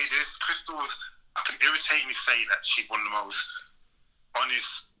can I say this? Crystal I can irritatingly say that she's one of the most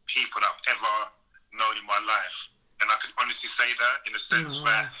honest people that I've ever known in my life. And I can honestly say that in the sense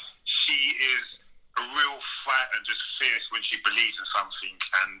that she is a real fighter, just fierce when she believes in something,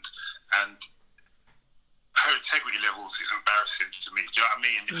 and her integrity levels is embarrassing to me. Do you know what I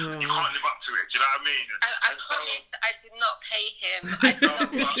mean? You can't live up to it. Do you know what I mean? I promise I did not pay him. I did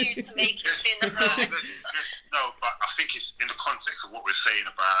not refuse to make him feel hurt. No, but I think it's in the context of what we're saying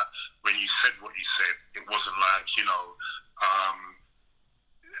about when you said what you said. It wasn't like, you know,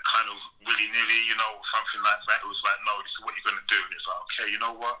 kind of willy-nilly, you know, something like that. It was like, no, this is what you're going to do. And it's like, okay, you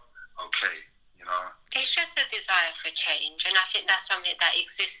know what? Okay. you know. It's just a desire for change, and I think that's something that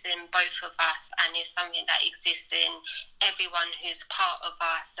exists in both of us, and is something that exists in everyone who's part of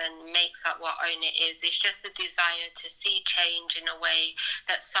us and makes up what Own It is. It's just a desire to see change in a way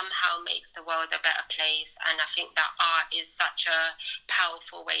that somehow makes the world a better place, and I think that art is such a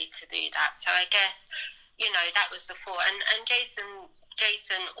powerful way to do that. So I guess, you know, that was the thought, and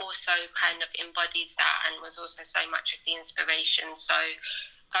Jason also kind of embodies that and was also so much of the inspiration. So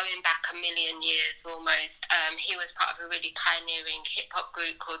going back a million years almost, he was part of a really pioneering hip-hop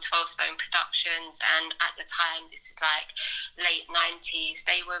group called 12 Stone Productions, and at the time, this is like late 90s,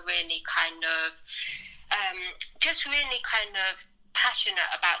 they were really kind of passionate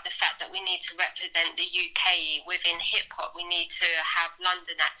about the fact that we need to represent the UK within hip-hop. We need to have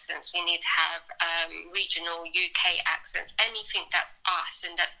London accents, we need to have regional UK accents, anything that's us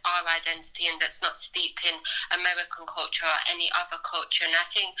and that's our identity and that's not steeped in American culture or any other culture. And I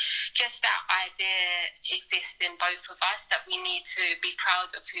think just that idea exists in both of us, that we need to be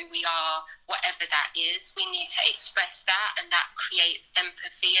proud of who we are, whatever that is. We need to express that, and that creates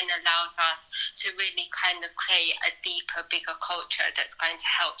empathy and allows us to really kind of create a deeper, bigger culture that's going to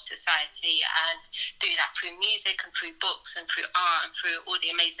help society, and do that through music and through books and through art and through all the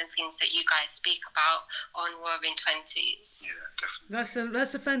amazing things that you guys speak about on Roaring Twenties. Yeah, definitely.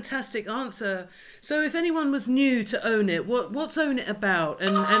 That's a fantastic answer. So if anyone was new to Own It, what's Own It about,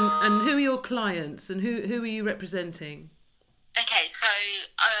 and who are your clients, and who are you representing? Okay, so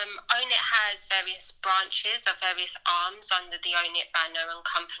Own It has various branches or various arms under the Own It banner and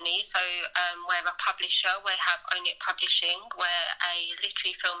company. So we're a publisher, we have Own It Publishing, we're a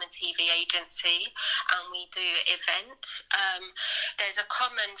literary film and TV agency, and we do events. There's a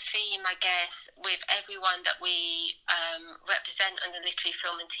common theme, I guess, with everyone that we represent on the literary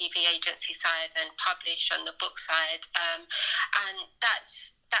film and TV agency side and publish on the book side, and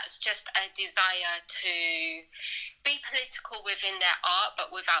that's just a desire to be political within their art,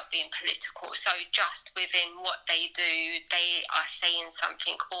 but without being political. So just within what they do, they are saying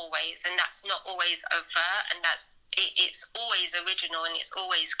something always, and that's not always overt, and it's always original and it's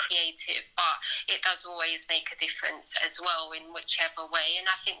always creative, but it does always make a difference as well in whichever way. And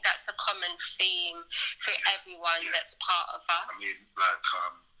I think that's a common theme for everyone that's part of us. I mean, like,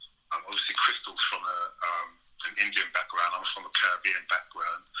 obviously Crystal's from an Indian background, I'm from a Caribbean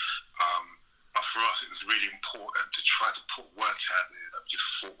background, but for us it was really important to try to put work out there that we just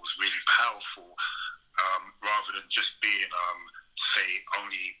thought was really powerful, rather than just being, say,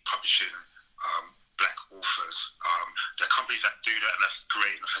 only publishing black authors. There are companies that do that, and that's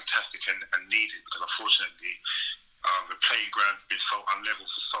great and fantastic and needed, because unfortunately the playing ground has been so unlevel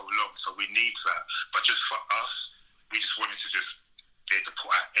for so long, so we need that. But just for us, we just wanted to just be able to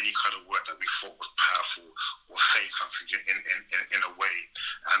put out any kind of work that we thought was powerful or say something in a way,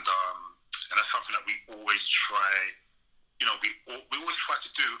 and that's something that we always try. You know, we always try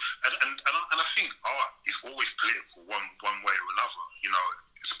to do, and I think art is always political one way or another. You know,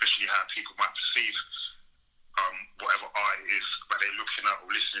 especially how people might perceive whatever art is that they're looking at or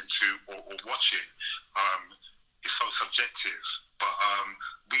listening to or watching. It's so subjective, but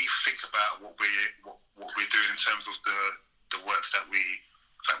we think about what we're doing in terms of the works that we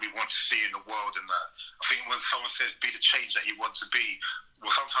want to see in the world, and that I think when someone says be the change that you want to be, well,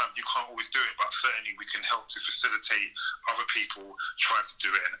 sometimes you can't always do it, but certainly we can help to facilitate other people trying to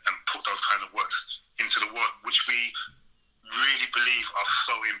do it and put those kind of works into the world, which we really believe are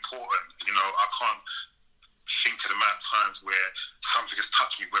so important. You know, I can't think of the amount of times where something has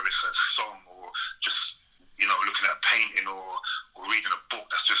touched me, whether it's a song or just, you know, looking at a painting or reading a book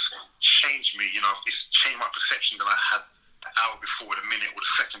that's just changed me. You know, it's changed my perception than I had the hour before, the minute or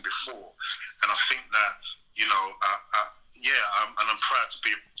the second before. And I think that, you know, and I'm proud to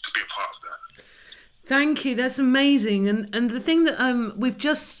be a part of that. Thank you, that's amazing. And the thing that we've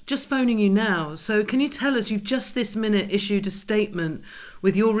just phoning you now, so can you tell us, you've just this minute issued a statement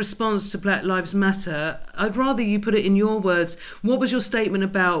with your response to Black Lives Matter. I'd rather you put it in your words. What was your statement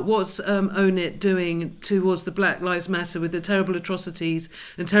about? What's Own It doing towards the Black Lives Matter with the terrible atrocities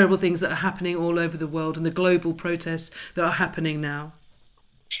and terrible things that are happening all over the world and the global protests that are happening now?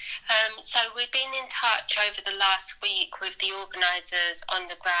 So we've been in touch over the last week with the organisers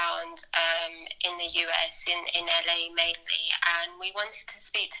on the ground in the US, in LA mainly, and we wanted to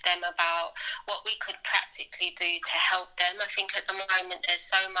speak to them about what we could practically do to help them. I think at the moment there's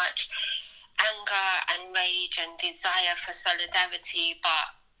so much anger and rage and desire for solidarity,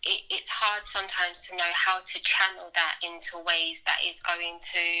 but it's hard sometimes to know how to channel that into ways that is going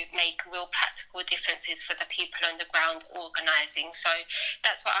to make real practical differences for the people on the ground organising. So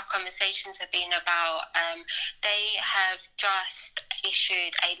that's what our conversations have been about. They have just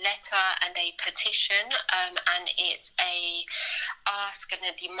issued a letter and a petition, and it's a ask and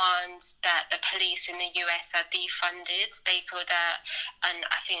a demand that the police in the US are defunded. They feel that, and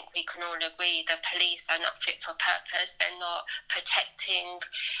I think we can all agree, the police are not fit for purpose. They're not protecting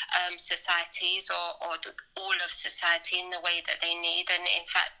societies or all of society in the way that they need, and in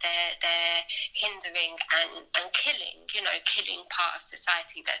fact they're hindering and killing part of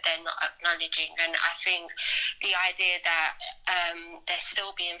society that they're not acknowledging. And I think the idea that they're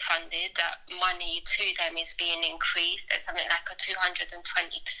still being funded, that money to them is being increased, there's something like a 220%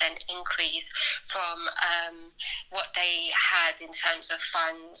 increase from what they had in terms of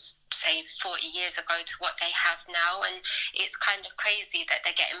funds, say 40 years ago, to what they have now. And it's kind of crazy that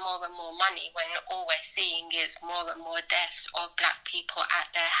they're getting more and more money when all we're seeing is more and more deaths of black people at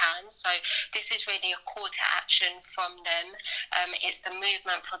their hands. So this is really a call to action from them. It's the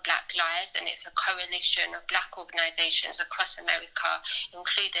Movement for Black Lives, and it's a coalition of black organisations across America,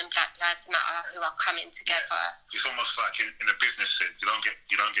 including Black Lives Matter, who are coming together. Yeah. It's almost like in a business sense, you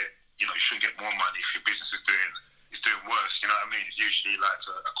shouldn't get more money if your business is doing worse. You know what I mean? It's usually like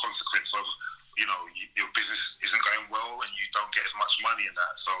a consequence of, your business isn't going well and you don't get as much money in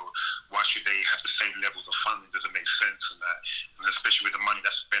that. So why should they have the same levels of funding? Doesn't make sense in that. And especially with the money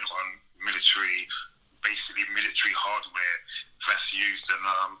that's spent on military hardware that's used.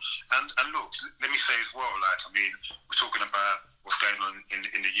 And look, let me say as well, we're talking about what's going on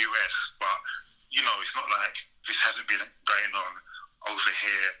in the US, but, it's not like this hasn't been going on over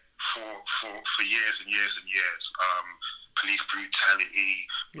here for years and years and years. Police brutality,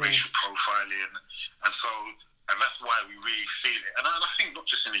 racial profiling, and that's why we really feel it. And I think not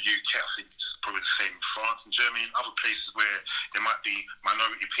just in the UK, I think it's probably the same in France and Germany and other places where there might be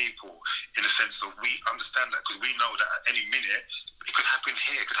minority people, in the sense of we understand that, because we know that at any minute it could happen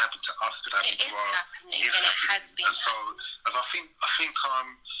here, it could happen to us, it could happen to our... It has been. And so, as I think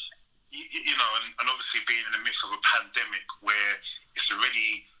and obviously being in the midst of a pandemic where it's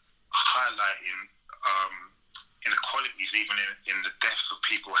already highlighting inequalities, even in the deaths of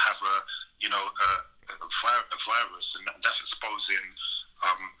people who have a virus, and that's exposing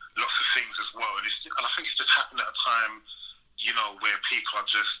lots of things as well. And I think it's just happened at a time, where people are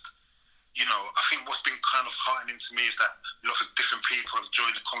just, I think what's been kind of heartening to me is that lots of different people have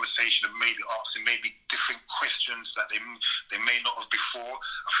joined the conversation and maybe asking maybe different questions that they may not have before.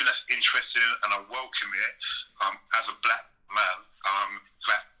 I think that's interesting, and I welcome it as a black man,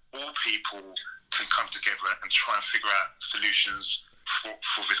 that all people can come together and try and figure out solutions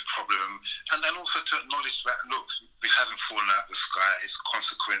for this problem, and then also to acknowledge that, look, this hasn't fallen out of the sky. It's a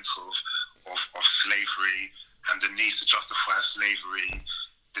consequence of slavery and the need to justify slavery,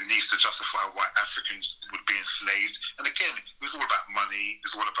 the need to justify why Africans would be enslaved. And again, it was all about money. It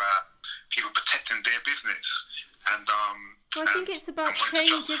was all about people protecting their business. And I think it's about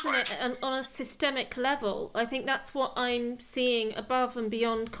change, isn't it? And on a systemic level, I think that's what I'm seeing above and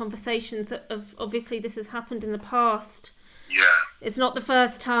beyond conversations that obviously this has happened in the past. Yeah. It's not the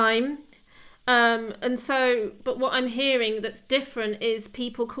first time. But what I'm hearing that's different is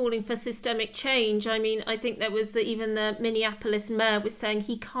people calling for systemic change. I mean, I think there was even the Minneapolis mayor was saying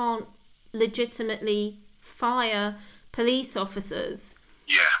he can't legitimately fire police officers.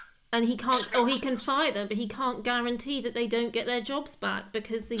 Yeah. And he can't, or he can fire them, but he can't guarantee that they don't get their jobs back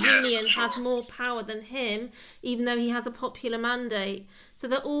because the union has more power than him, even though he has a popular mandate. So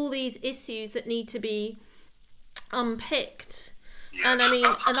there are all these issues that need to be unpicked. Yeah. And I mean,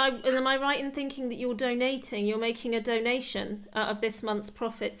 am I right in thinking that you're making a donation out of this month's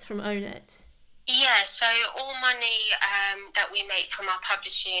profits from Own It? Yeah, so all money that we make from our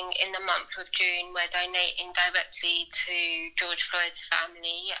publishing in the month of June, we're donating directly to George Floyd's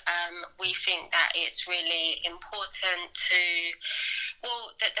family. We think that it's really important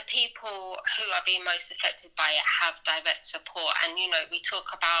that the people who are being most affected by it have direct support. And, we talk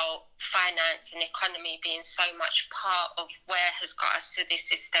about finance and economy being so much part of where has got us to this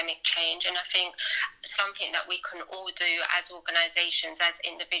systemic change. And I think something that we can all do as organisations, as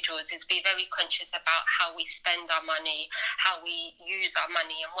individuals, is be very conscious about how we spend our money, how we use our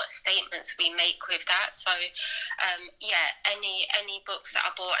money, and what statements we make with that. So, any books that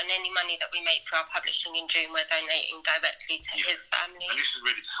are bought and any money that we make for our publishing in June, we're donating directly to his family. And this is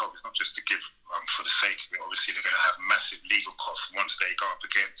really to help. It's not just to give for the sake of it. Obviously, they're going to have massive legal costs once they go up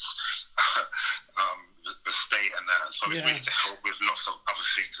against the state and that. So it's really to help with lots of other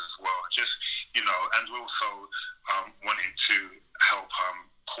things as well. Just, you know, and we're also wanting to help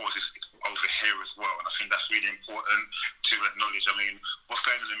causes over here as well. And I think that's really important to acknowledge. I mean, what's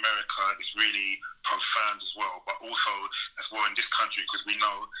going on in America is really profound as well, but also as well in this country, because we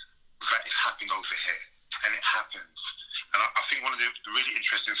know that it's happening over here. And it happens. And I think one of the really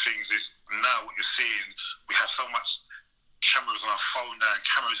interesting things is now what you're seeing, we have so much cameras on our phone now, and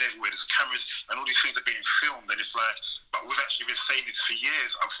cameras everywhere. There's cameras, and all these things are being filmed. And it's like, but we've actually been saying this for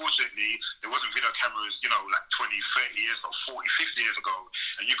years. Unfortunately, there wasn't video cameras, you know, like 20, 30 years ago, 40, 50 years ago.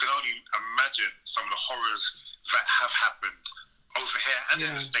 And you can only imagine some of the horrors that have happened over here and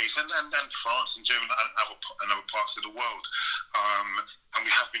in the States and France and Germany and other parts of the world. And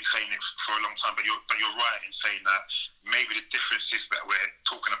we have been saying it for a long time, but you're right in saying that maybe the difference is that we're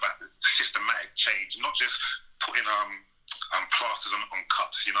talking about the systematic change, not just putting plasters on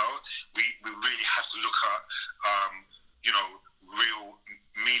cuts, you know. We really have to look at, you know, real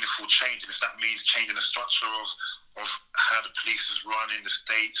meaningful change. And if that means changing the structure of how the police is run in the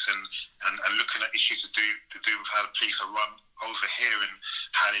States and looking at issues to do with how the police are run over here and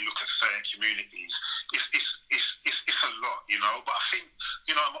how they look at certain communities, it's a lot, you know. But I think,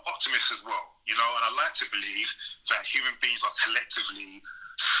 you know, I'm an optimist as well, you know, and I like to believe that human beings are collectively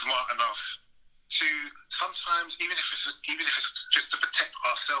smart enough to sometimes, even if it's just to protect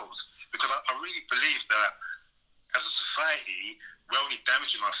ourselves, because I really believe that as a society, we're only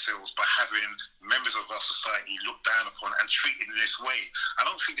damaging ourselves by having members of our society looked down upon and treated in this way. I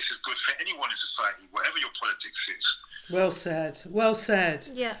don't think this is good for anyone in society, whatever your politics is. Well said. Well said.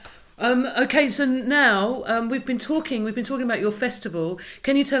 Yeah. Okay, so now we've been talking about your festival.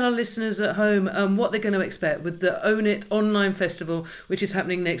 Can you tell our listeners at home what they're going to expect with the Own It online festival, which is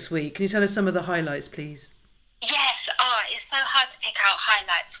happening next week? Can you tell us some of the highlights, please? Yes, it's so hard to pick out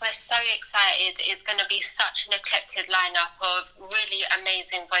highlights. We're so excited. It's going to be such an eclectic lineup of really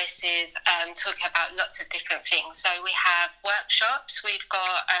amazing voices talking about lots of different things. So we have workshops. We've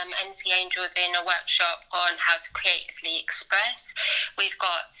got MC Angel doing a workshop on how to creatively express. We've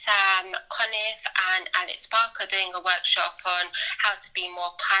got Sam Conniff and Alex Barker doing a workshop on how to be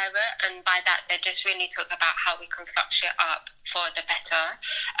more pirate, and by that they're just really talking about how we can fuck shit up for the better.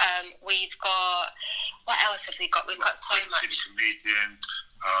 We've got, what else have we got? We've got so much. Comedian,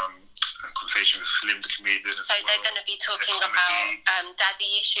 conversation with Slim the comedian. So they're going to be talking about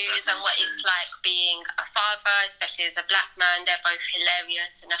daddy issues and what it's like being a father, especially as a black man. They're both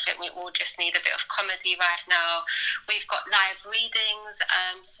hilarious, and I think we all just need a bit of comedy right now. We've got live readings.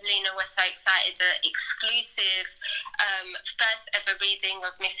 Selena, we're so excited. The exclusive first ever reading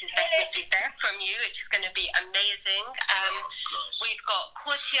of Mrs. Death from you, which is going to be amazing. We've got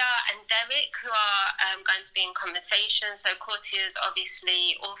Courtia and Derek, who are going to be in conversation. So Courtia's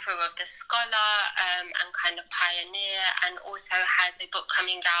obviously author of The Scholar and kind of pioneer, and also has a book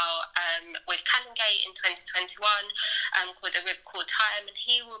coming out with Canongate in 2021 called A Rib Called Time, and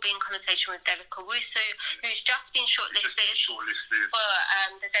he will be in conversation with Derek Owusu, who's just been shortlisted for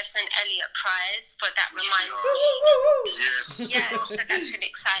the Desmond Elliott Prize. But that reminds me, yeah, so that's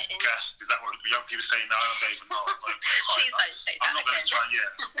really exciting. Is that what young people say now? I don't even know. Please don't say that. I'm not going to try,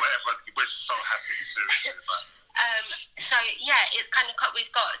 whatever. We're so happy, seriously. So yeah, it's kind of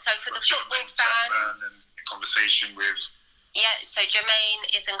we've got, so for the football fans, conversation with so Jermaine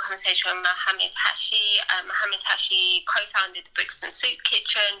is in conversation with Mohammed Hashi. Mohammed Hashi co-founded the Brixton Soup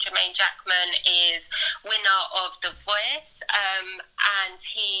Kitchen. Jermaine Jackman is winner of The Voice, and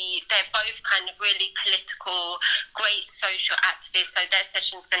they're both kind of really political, great social activists. So their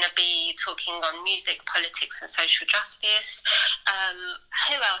session's going to be talking on music, politics, and social justice.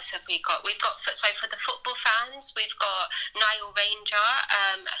 Who else have we got? We've got, so for the football fans, we've got Niall Ranger,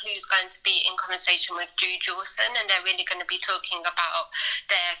 who's going to be in conversation with Drew Jawson, and they're really going to be talking about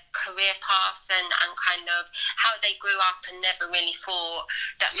their career paths and kind of how they grew up and never really thought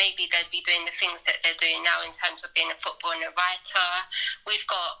that maybe they'd be doing the things that they're doing now in terms of being a footballer and a writer. We've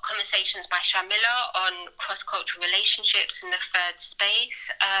got conversations by Shamila on cross-cultural relationships in the third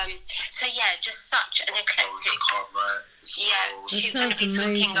space. So yeah, just such an eclectic. She's going to be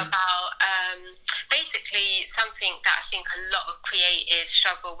talking about basically something that I think a lot of creatives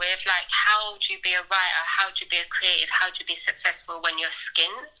struggle with, like how do you be a writer, how do you be a creative, how do you be successful when you're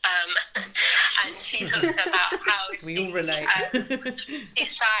skint? And she talks about how we all relate. She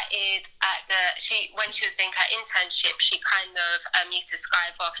started when she was doing her internship, she kind of used to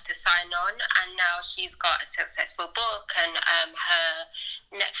skive off to sign on, and now she's got a successful book and her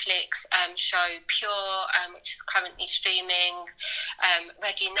Netflix show Pure, which is currently streaming.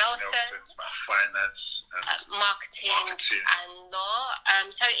 Reggie Nelson. Finance. marketing and law.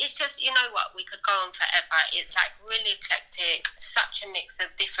 So it's just, you know what, we could go on forever. It's like really eclectic, such a mix of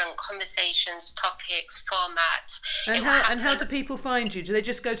different conversations, topics, formats. And how do people find you? Do they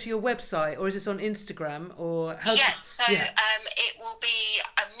just go to your website, or is this on Instagram, or how? It will be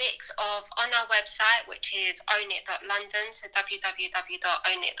a mix of on our website, which is ownit.london, so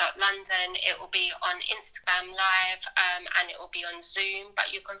www.ownit.london. It will be on Instagram Live, and it will be on Zoom.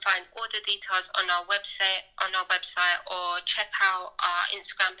 But you can find all the details on our website, or check out our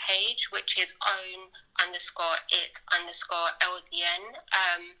Instagram page, which is own_it_LDN.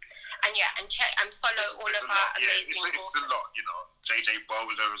 And check and follow all of our amazing. It's a lot, you know. JJ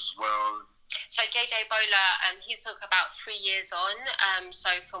Bowler as well. So JJ Bowler, he's talking about 3 years on, so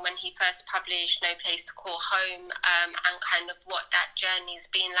from when he first published No Place to Call Home, and kind of what that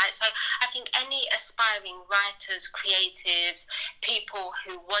journey's been like. So I think any aspiring writers, creatives, people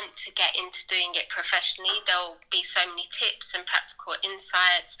who want to get into doing it professionally, there'll be so many tips and practical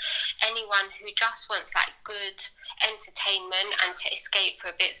insights. Anyone who just wants like good entertainment and to escape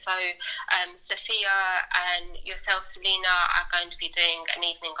for a bit. So Sophia and yourself, Selena, are going to be doing an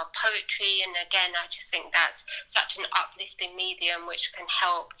evening of poetry. And again, I just think that's such an uplifting medium which can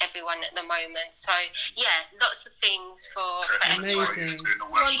help everyone at the moment. So yeah, lots of things for amazing.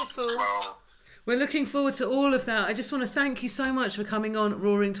 Wonderful. We're looking forward to all of that. I just want to thank you so much for coming on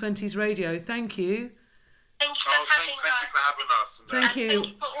Roaring Twenties Radio. Thank you. Thank you for having us. Thank you. Thank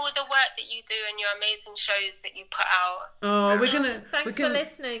you for all the work that you do and your amazing shows that you put out. Thanks for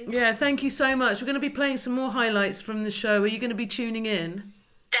listening. Yeah, thank you so much. We're going to be playing some more highlights from the show. Are you going to be tuning in?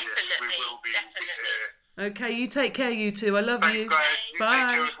 Definitely. Yes, we will be. Definitely. Okay, you take care, you two. I love Thanks, you. Guys. You Bye. take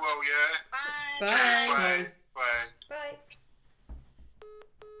care as well, yeah? Bye. Bye. Bye. Bye.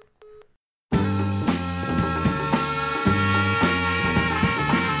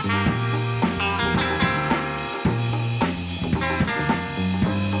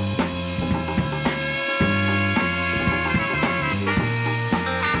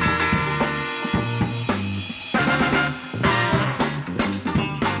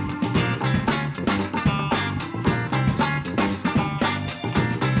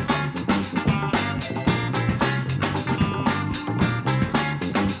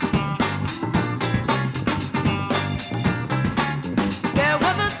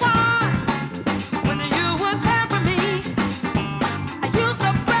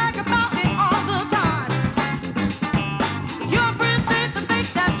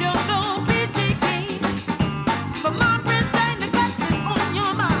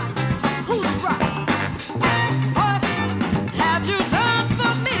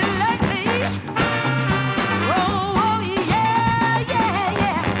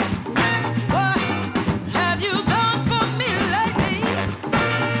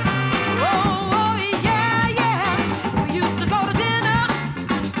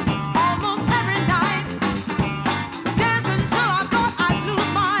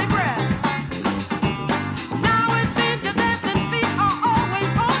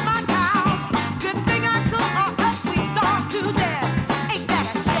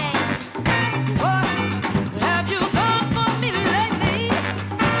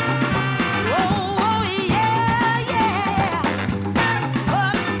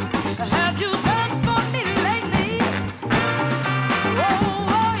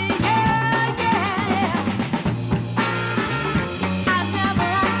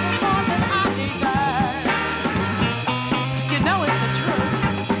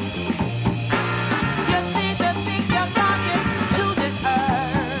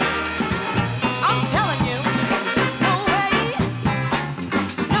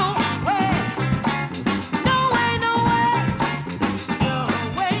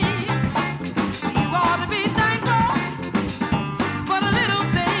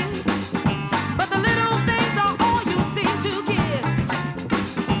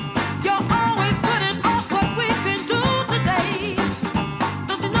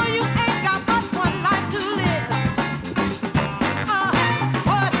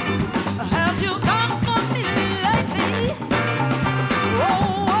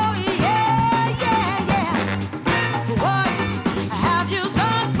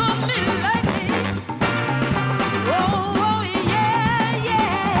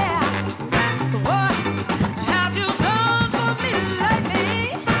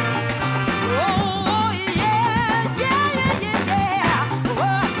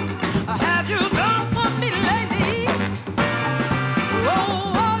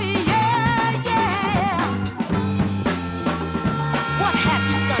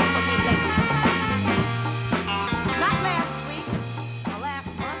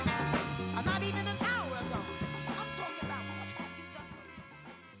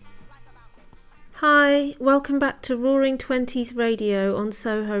 Hi, welcome back to Roaring Twenties Radio on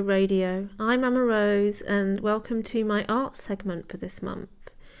Soho Radio. I'm Emma Rose and welcome to my art segment for this month.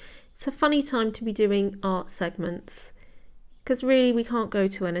 It's a funny time to be doing art segments because really we can't go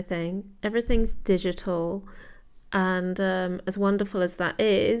to anything. Everything's digital, and as wonderful as that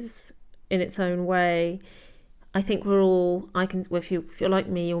is in its own way, I think we're all, if you're like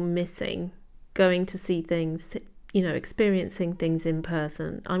me, you're missing going to see things, experiencing things in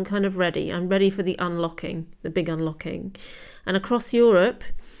person. I'm kind of ready. I'm ready for the big unlocking. And across Europe,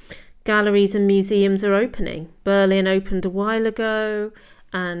 galleries and museums are opening. Berlin opened a while ago,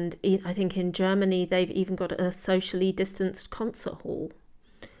 and I think in Germany they've even got a socially distanced concert hall.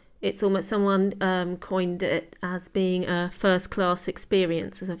 It's almost, someone coined it as being a first-class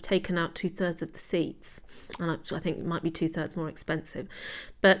experience, as I've taken out 2/3 of the seats. And I think it might be 2/3 more expensive.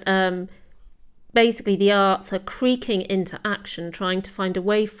 But basically, the arts are creaking into action, trying to find a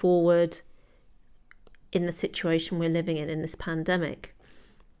way forward in the situation we're living in this pandemic.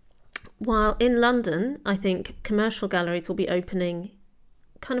 While in London, I think commercial galleries will be opening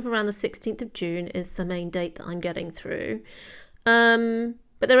kind of around the 16th of June is the main date that I'm getting through.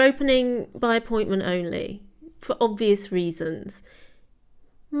 But they're opening by appointment only for obvious reasons.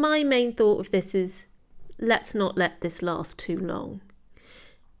 My main thought of this is, let's not let this last too long.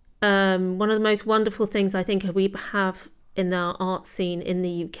 One of the most wonderful things I think we have in our art scene in the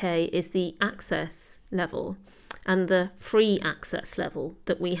UK is the access level and the free access level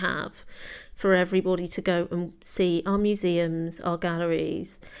that we have for everybody to go and see our museums, our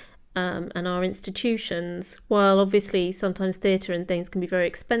galleries, and our institutions. While obviously sometimes theatre and things can be very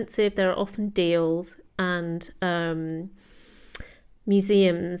expensive, there are often deals, and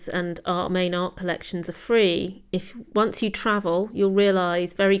museums and our main art collections are free. If once you travel, you'll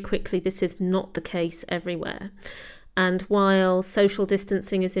realise very quickly this is not the case everywhere. And while social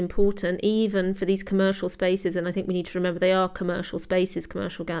distancing is important, even for these commercial spaces, and I think we need to remember they are commercial spaces,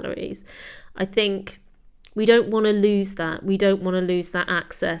 commercial galleries, I think we don't want to lose that. We don't want to lose that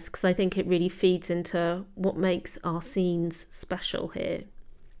access, because I think it really feeds into what makes our scenes special here.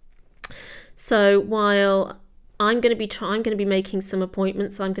 So while I'm going to be making some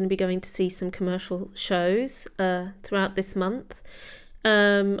appointments. I'm going to be going to see some commercial shows throughout this month.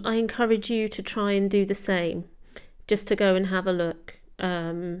 I encourage you to try and do the same, just to go and have a look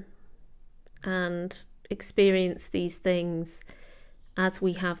and experience these things as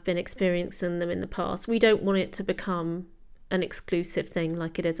we have been experiencing them in the past. We don't want it to become an exclusive thing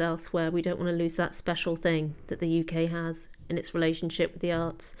like it is elsewhere. We don't want to lose that special thing that the UK has in its relationship with the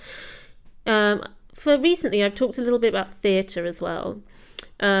arts. For recently, I've talked a little bit about theatre as well.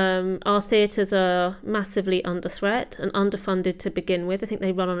 Our theatres are massively under threat and underfunded to begin with. I think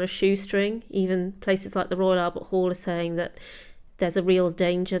they run on a shoestring. Even places like the Royal Albert Hall are saying that there's a real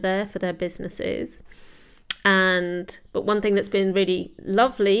danger there for their businesses. But one thing that's been really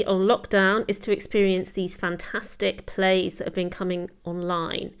lovely on lockdown is to experience these fantastic plays that have been coming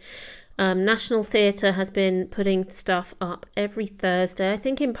online. National Theatre has been putting stuff up every Thursday, I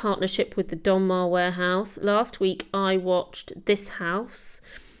think in partnership with the Donmar Warehouse. Last week I watched This House.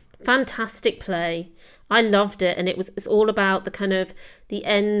 Fantastic play. I loved it, and it's all about the kind of the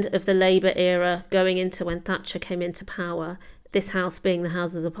end of the Labour era going into when Thatcher came into power. This House being the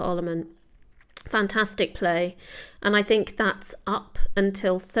Houses of Parliament. Fantastic play. And I think that's up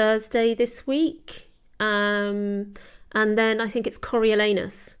until Thursday this week. And then I think it's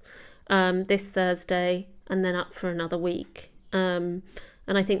Coriolanus this Thursday, and then up for another week. And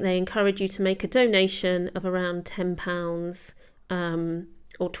I think they encourage you to make a donation of around £10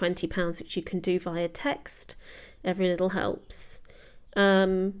 or £20, which you can do via text. Every little helps.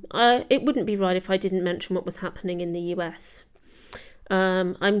 It wouldn't be right if I didn't mention what was happening in the US.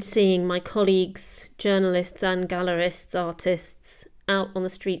 I'm seeing my colleagues, journalists and gallerists, artists, out on the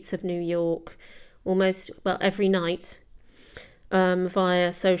streets of New York every night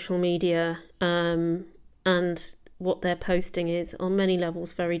via social media, and what they're posting is on many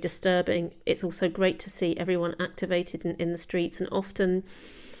levels very disturbing. It's also great to see everyone activated in the streets, and often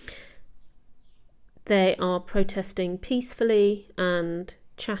they are protesting peacefully and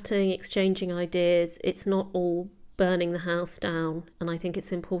chatting, exchanging ideas. It's not all burning the house down, and I think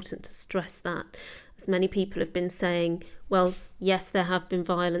it's important to stress that. As many people have been saying, well, yes, there have been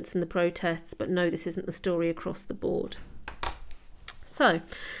violence in the protests, but no, this isn't the story across the board. So,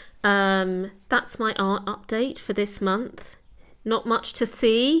 that's my art update for this month. Not much to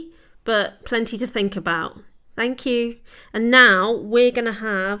see, but plenty to think about. Thank you. And now we're going to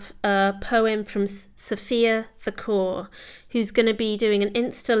have a poem from Sophia Thakor, who's going to be doing an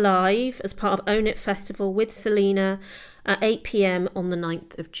Insta Live as part of Own It Festival with Selena at 8 p.m. on the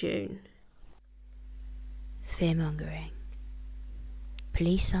 9th of June. Fear-mongering.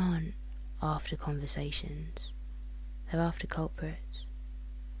 Police aren't after conversations. They're after culprits.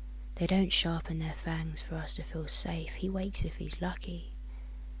 They don't sharpen their fangs for us to feel safe. He wakes if he's lucky,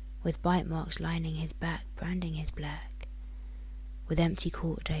 with bite marks lining his back, branding his black. With empty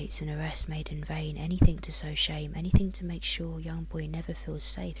court dates and arrests made in vain, anything to sow shame, anything to make sure young boy never feels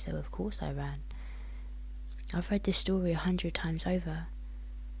safe, so of course I ran. I've read this story 100 times over,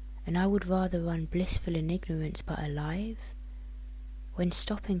 and I would rather run blissful in ignorance but alive, when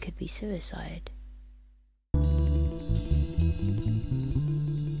stopping could be suicide.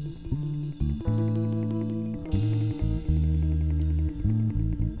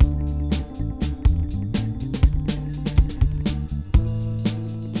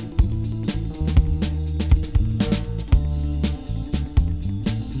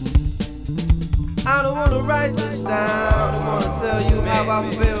 I don't wanna write this down, I don't wanna tell you how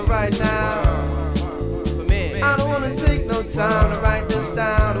I feel right now. I don't wanna take no time to write this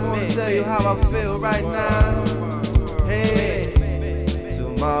down, I don't wanna tell you how I feel right now. Hey,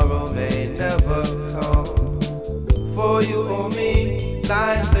 tomorrow may never come. For you or me,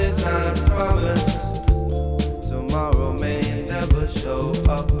 life is not promised. Tomorrow may never show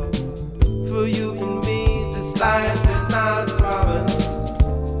up. For you and me, this life is not promised.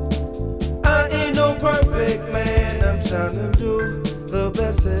 I ain't no perfect man, I'm trying to do the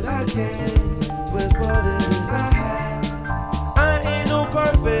best that I can with what it is I have. I ain't no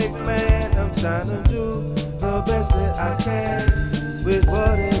perfect man, I'm trying to do the best that I can with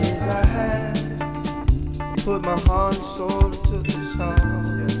what it is I have. Put my heart and soul into the song.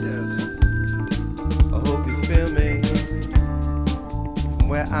 Yes, yes. I hope you feel me from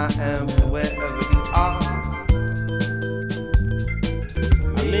where I am to wherever you are.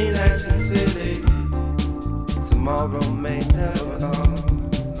 I mean that sincerely. Tomorrow may never come.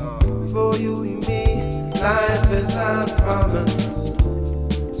 For you and me, life is not promised.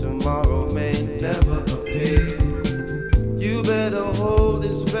 Tomorrow may never appear. You better hold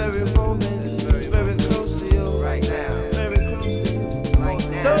this very moment, very close to you right now. Very close to you right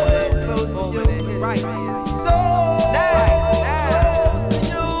now. So close to you right now. So close to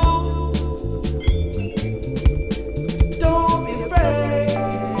you. Don't be afraid.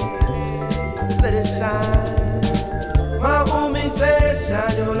 Let it shine. My homie said,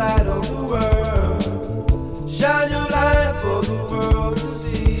 shine your light on the world. Shine your light for the world to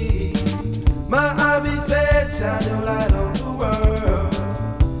see. My hobby said, shine your light on the world.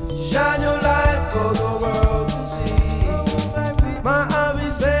 Shine your light for the world to see. My hobby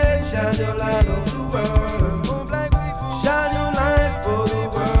said, shine your light on the world. Shine your light for the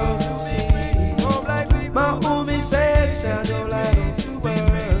world to see. My homie said, shine your light on the world.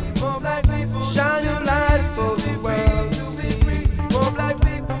 Shine your light for the world to see. More black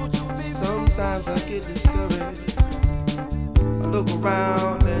people to be. Sometimes I get discouraged. I look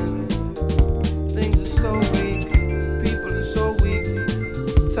around and things are so weak. People are so weak.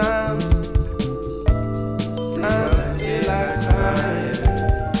 Sometimes I feel like crying.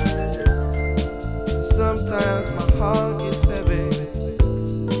 Sometimes my heart gets heavy.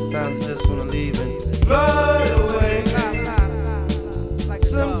 Sometimes I just wanna leave and float away.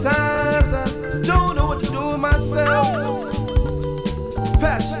 Sometimes I don't know what to do with myself.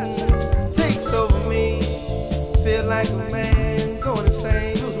 Passion takes over me. Feel like a man going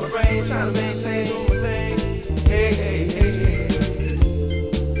insane. Lose my brain trying to maintain my thing. Hey, hey, hey, hey.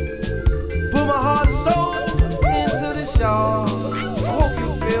 Put my heart and soul into this, y'all. I hope you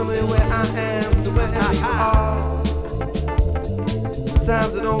feel me where I am to wherever you are.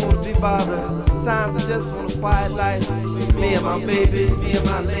 Sometimes I don't want to be bothered. Sometimes I just want a quiet life. Me and my babies, me and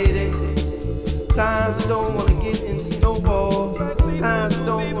my lady. Sometimes I don't want to get into no war. Sometimes I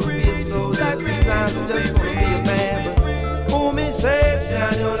don't want to be a soldier. Sometimes I just want to be a man. But homie said,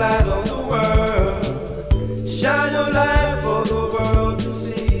 shine your light on the world. Shine your light for the world to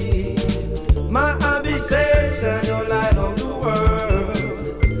see. My hobby said, shine your light on the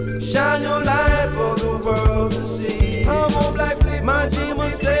world. Shine your light for the world to see. I'm on black people. My dreamer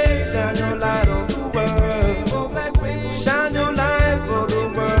said, shine your light on the world. Shine your light for the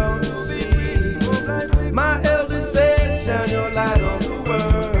world to see. My elder said, shine your light on the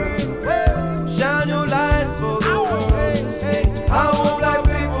world. Shine your light for the world to see. I want black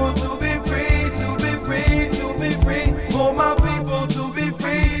people to be free, to be free, to be free. Want my people to be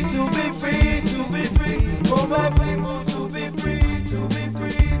free, to be free, to be free. Want black people to be free, to be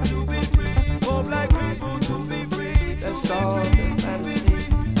free, to be free. Want black people to be free. That's all that matters to me.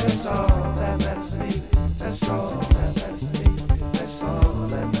 That's all that matters to me. That's all that matters to me. That's all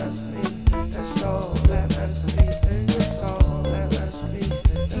that matters to me. That's all that matters to me. That's all that matters to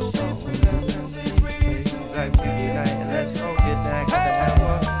me.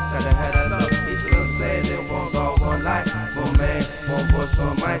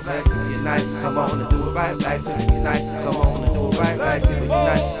 Come on and do it right, black people unite. Come on and do it right, black people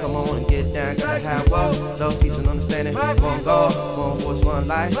unite. Come on and get down, gotta have love, love, peace and understanding. One God, one voice, one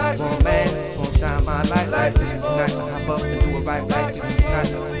life, one man, one shine my light. Black people unite, hop up and do it right, black people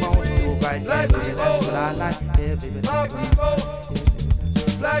unite. Come on and do it right, yeah, baby, that's what I like. Yeah, baby, that's what I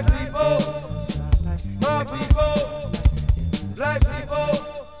like. Black people, my people, black people,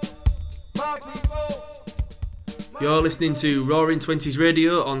 my people. You're listening to Roaring Twenties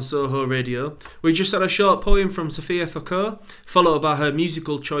Radio on Soho Radio. We just had a short poem from Sophia Foucault, followed by her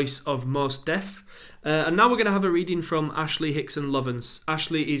musical choice of Mos Def. And now we're going to have a reading from Ashley Hickson Lovance.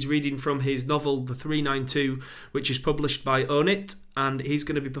 Ashley is reading from his novel The 392, which is published by Own It, and he's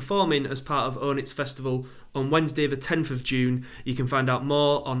going to be performing as part of Own It's Festival on Wednesday the 10th of June. You can find out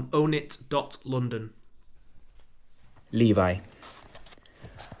more on ownit.london. Levi.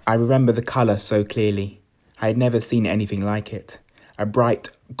 I remember the colour so clearly. I had never seen anything like it. A bright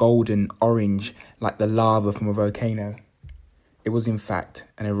golden orange like the lava from a volcano. It was in fact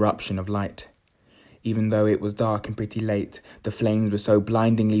an eruption of light. Even though it was dark and pretty late, the flames were so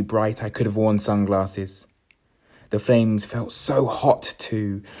blindingly bright I could have worn sunglasses. The flames felt so hot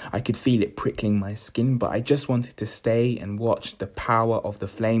too. I could feel it prickling my skin, but I just wanted to stay and watch the power of the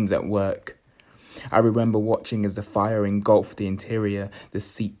flames at work. I remember watching as the fire engulfed the interior, the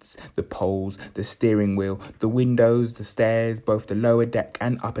seats, the poles, the steering wheel, the windows, the stairs, both the lower deck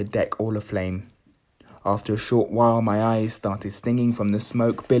and upper deck, all aflame. After a short while, my eyes started stinging from the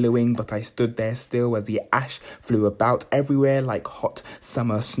smoke billowing, but I stood there still as the ash flew about everywhere like hot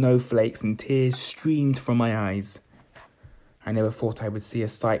summer snowflakes and tears streamed from my eyes. I never thought I would see a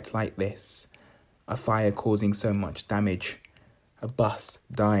sight like this, a fire causing so much damage, a bus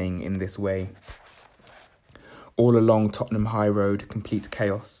dying in this way. All along Tottenham High Road, complete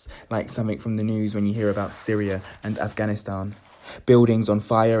chaos, like something from the news when you hear about Syria and Afghanistan. Buildings on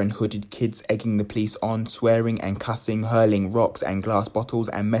fire and hooded kids egging the police on, swearing and cussing, hurling rocks and glass bottles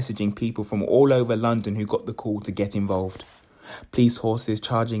and messaging people from all over London who got the call to get involved. Police horses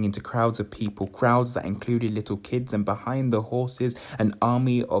charging into crowds of people, crowds that included little kids, and behind the horses an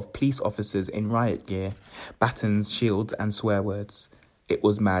army of police officers in riot gear, batons, shields and swear words. It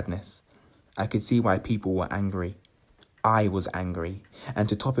was madness. I could see why people were angry. I was angry. And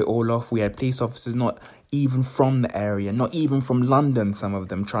to top it all off, we had police officers not even from the area, not even from London, some of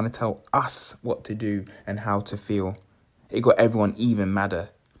them, trying to tell us what to do and how to feel. It got everyone even madder.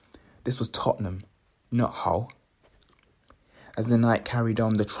 This was Tottenham, not Hull. As the night carried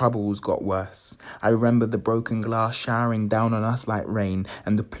on, the troubles got worse. I remember the broken glass showering down on us like rain,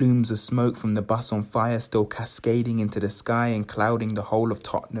 and the plumes of smoke from the bus on fire still cascading into the sky and clouding the whole of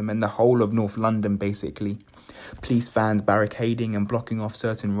Tottenham and the whole of North London, basically. Police vans barricading and blocking off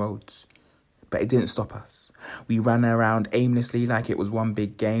certain roads. But it didn't stop us. We ran around aimlessly like it was one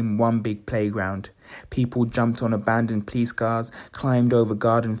big game, one big playground. People jumped on abandoned police cars, climbed over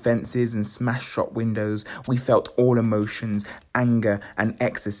garden fences and smashed shop windows. We felt all emotions, anger and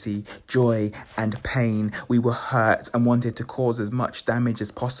ecstasy, joy and pain. We were hurt and wanted to cause as much damage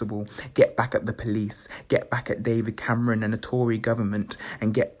as possible. Get back at the police, get back at David Cameron and the Tory government,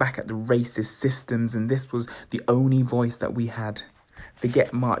 and get back at the racist systems. And this was the only voice that we had.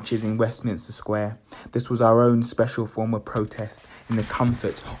 Forget marches in Westminster Square. This was our own special form of protest in the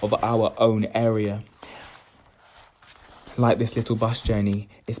comfort of our own area. Like this little bus journey,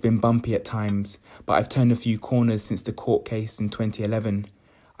 it's been bumpy at times, but I've turned a few corners since the court case in 2011.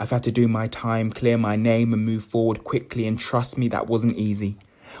 I've had to do my time, clear my name and move forward quickly, and trust me, that wasn't easy.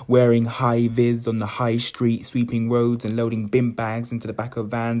 Wearing high vis on the high street, sweeping roads and loading bin bags into the back of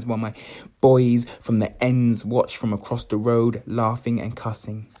vans while my boys from the ends watched from across the road, laughing and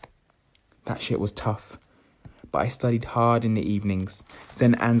cussing. That shit was tough. But I studied hard in the evenings.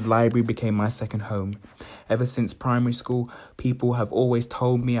 St. Anne's Library became my second home. Ever since primary school, people have always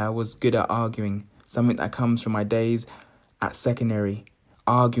told me I was good at arguing, something that comes from my days at secondary.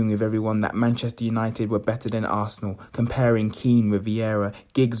 Arguing with everyone that Manchester United were better than Arsenal, comparing Keane with Vieira,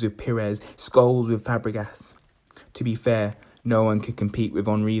 Giggs with Pires, Scholes with Fabregas. To be fair, no one could compete with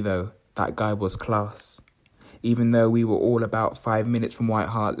Henry though. That guy was class. Even though we were all about 5 minutes from White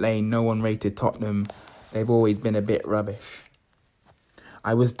Hart Lane, no one rated Tottenham. They've always been a bit rubbish.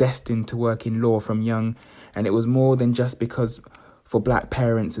 I was destined to work in law from young, and it was more than just because for black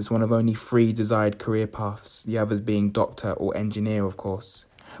parents it's one of only 3 desired career paths, the others being doctor or engineer, of course.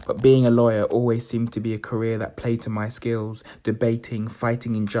 But being a lawyer always seemed to be a career that played to my skills, debating,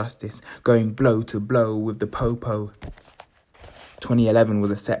 fighting injustice, going blow to blow with the popo. 2011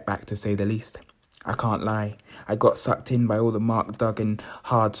 was a setback to say the least. I can't lie, I got sucked in by all the Mark Duggan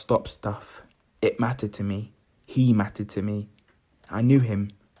hard stop stuff. It mattered to me. He mattered to me. I knew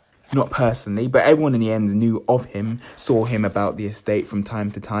him. Not personally, but everyone in the end knew of him, saw him about the estate from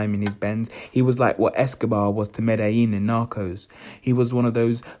time to time in his Benz. He was like what Escobar was to Medellin in Narcos. He was one of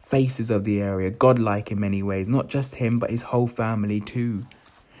those faces of the area, godlike in many ways. Not just him, but his whole family too.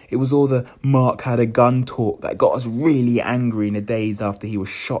 It was all the Mark had a gun talk that got us really angry in the days after he was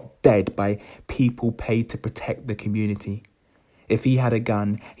shot dead by people paid to protect the community. If he had a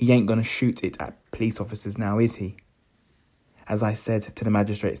gun, he ain't gonna shoot it at police officers now, is he? As I said to the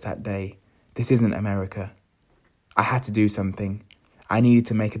magistrates that day, this isn't America. I had to do something. I needed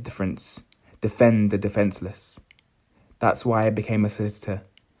to make a difference. Defend the defenseless. That's why I became a solicitor.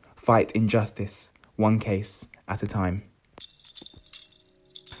 Fight injustice, one case at a time.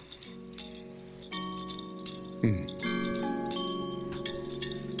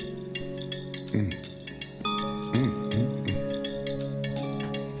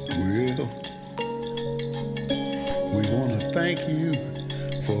 Well, we want to thank you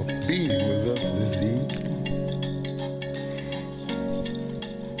for being with us this evening.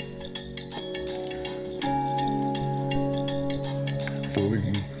 For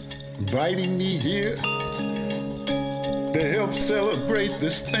inviting me here to help celebrate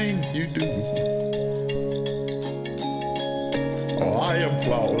this thing you do. I am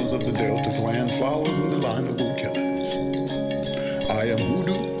Flowers of the Delta Clan, flowers in the line of wood killers. I am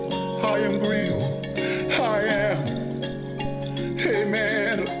Hoodoo, I am Griot, I am a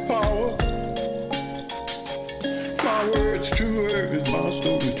man of power. My words, true words, my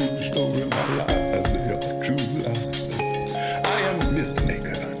story, true story, my lies, they are true lies. I am a myth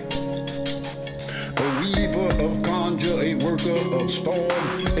maker, a weaver of conjure, a worker of storm,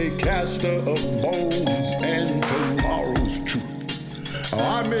 a caster of bones and tomorrow's truth.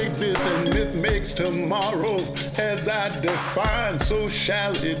 I make myth and myth makes tomorrow. As I define, so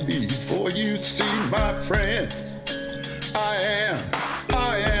shall it be. For you see, my friends, I am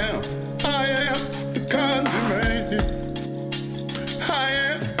the conjure man. I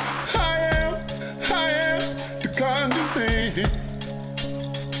am the conjure man.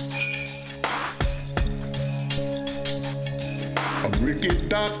 I'm Ricky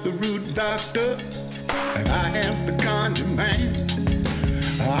Doc, the root doctor, and I am the conjure man.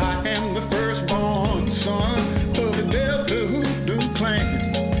 I am the firstborn son of the Delta Hoodoo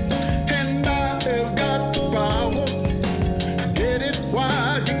clan, and I have got the power. Get it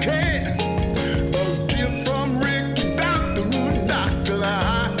while you can. A gift from Ricky Doc, the Hoodoo Doctor.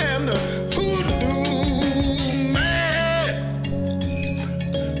 I am the Hoodoo man.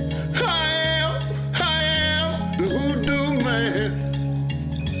 I am the Hoodoo man.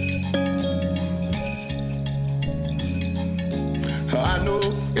 I know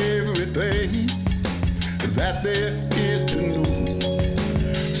everything that there is to know.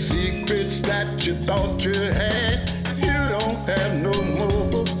 Secrets that you thought you had, you don't have no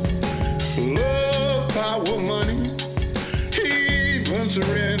more. Love, power, money, even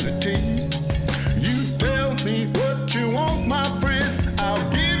serenity. You tell me what you want, my friend, I'll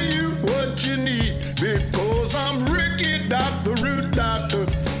give you what you need. Because I'm Ricky Doc, the root doctor.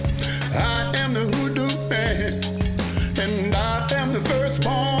 I am the Hoodoo man. And I am the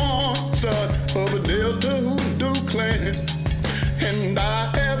firstborn son of a Delta Hoodoo clan. And I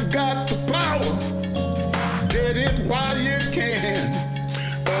have got the power. Get it while you can.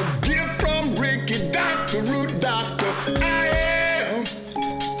 A gift from Ricky Doc, the root doctor. I am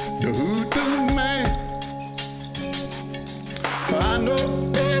the Hoodoo man. I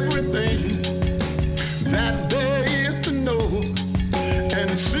know everything that there is to know.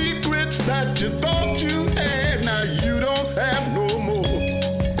 And secrets that you thought you had, now you don't have no more.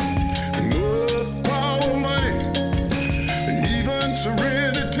 Love, power, money, even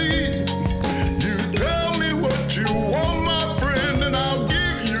serenity. You tell me what you want, my friend, and I'll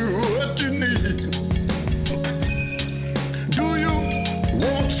give you what you need. Do you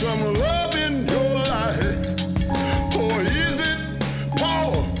want some love in your life? Or is it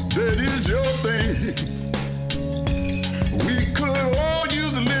power that is your thing? We could all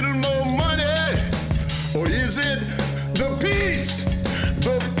use a little more money. Or is it the peace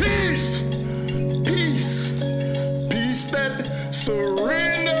that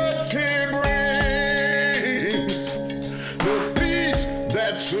serenity brings? The peace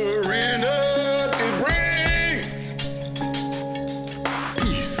that serenity brings.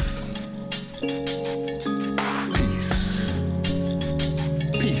 Peace.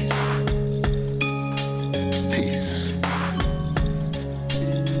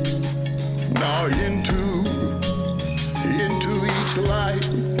 Now into each life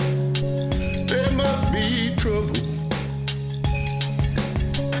there must be trouble.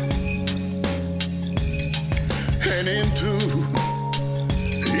 And into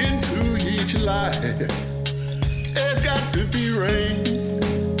sky. There's got to be rain.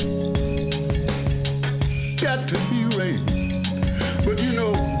 Got to be rain. But you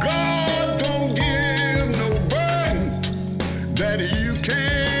know, God don't give no burden that you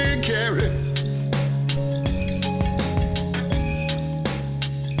can't carry.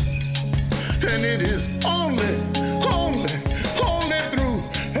 And it is only through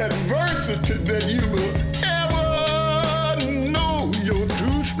adversity that you will ever know your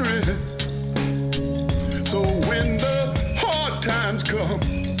true strength. So when the hard times come,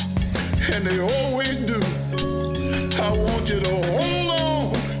 and they always do, I want you to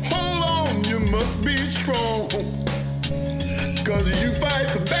hold on, you must be strong. 'Cause you fight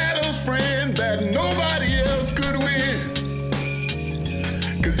the battles, friend, that nobody else could win.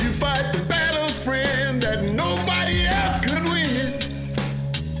 'Cause you fight the battles, friend, that nobody else could win.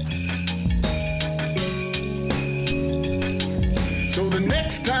 So the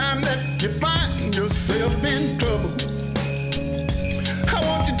next time that you find yourself in trouble, I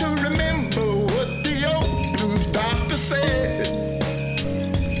want you to remember what the old blues doctor said.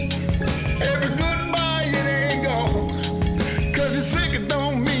 Every goodbye, it ain't gone. 'Cause you're sick, it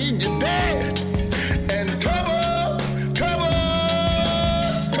don't mean you're dead. And trouble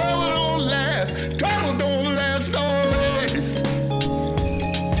don't last always.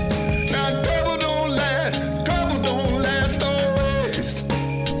 Now trouble don't last always.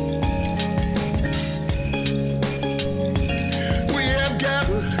 We have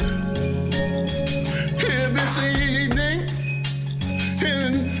gathered here this evening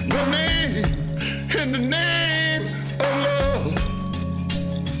in the name of love.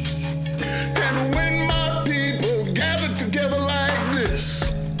 And when my people gather together like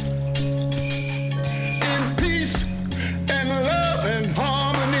this, in peace and love and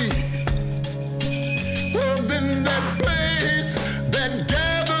harmony, well then that place, that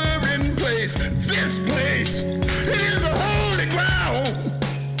gathering place, this place is the holy ground.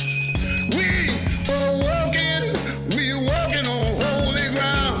 We walking on holy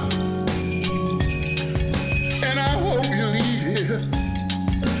ground. And I hope you leave here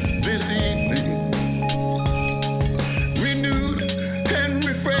this evening renewed and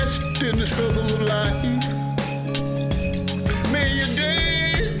refreshed in the struggle of life. May your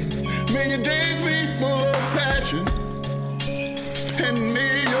days be full of passion. And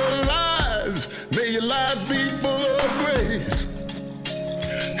may your lives be full of grace.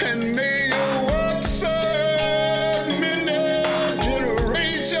 And may your work serve many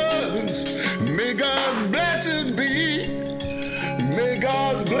generations. May God's blessings be. May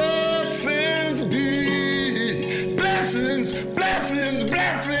God's blessings be. Blessings.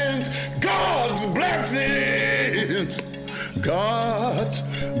 God's blessings. God's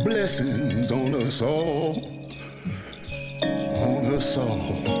blessings on us all. On us all.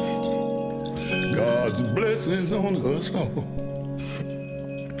 God's blessings on us all.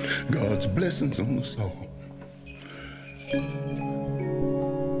 God's blessings on us all.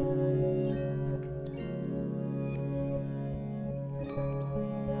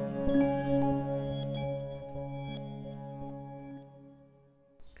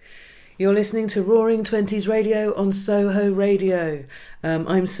 You're listening to Roaring Twenties Radio on Soho Radio.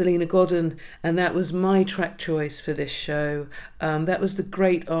 I'm Selena Godden, and that was my track choice for this show. That was the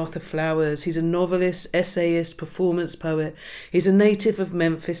great Arthur Flowers. He's a novelist, essayist, performance poet. He's a native of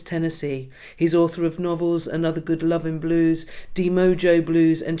Memphis, Tennessee. He's author of novels Another Good Lovin' Blues, D-Mojo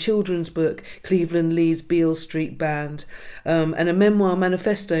Blues, and children's book Cleveland Lee's Beale Street Band, and a memoir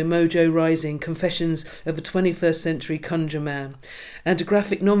manifesto, Mojo Rising, Confessions of a 21st Century Conjure Man, and a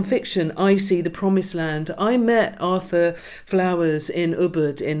graphic non-fiction, I See the Promised Land. I met Arthur Flowers in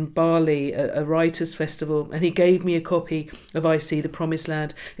Ubud in Bali at a writers' festival, and he gave me a copy of I See the Promised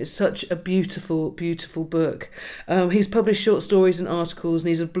Land. It's such a beautiful, beautiful book. He's published short stories and articles, and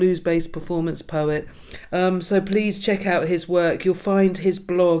he's a blues-based performance poet. So please check out his work. You'll find his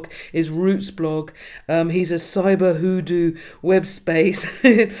blog is Roots Blog. He's a cyber hoodoo web space,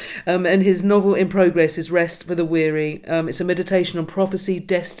 and his novel in progress is Rest for the Weary. It's a meditation on prophecy,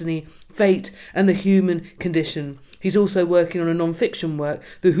 destiny, fate, and the human condition. He's also working on a non-fiction work,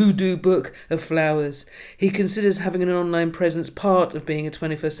 The Hoodoo Book of Flowers. He considers having an online presence part of being a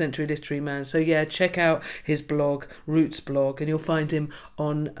 21st century literary man. So yeah, check out his blog, Roots Blog, and you'll find him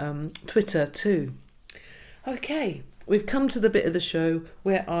on Twitter too. Okay, we've come to the bit of the show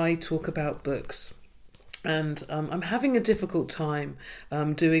where I talk about books. And I'm having a difficult time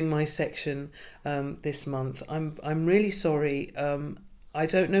doing my section this month. I'm really sorry. I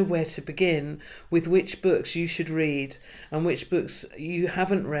don't know where to begin with which books you should read and which books you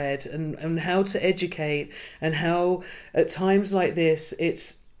haven't read, and how to educate, and how at times like this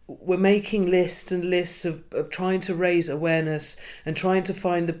we're making lists and lists of trying to raise awareness and trying to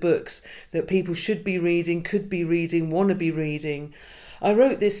find the books that people should be reading, could be reading, want to be reading. I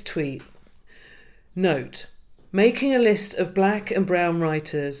wrote this tweet. Note, making a list of black and brown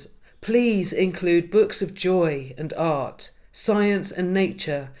writers. Please include books of joy and art, science and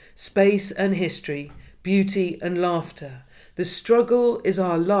nature, space and history, beauty and laughter. The struggle is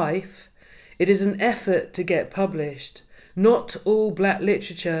our life. It is an effort to get published. Not all black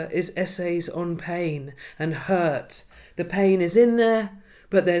literature is essays on pain and hurt. The pain is in there,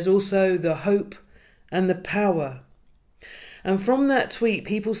 but there's also the hope and the power. And from that tweet,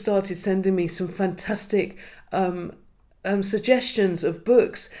 people started sending me some fantastic suggestions of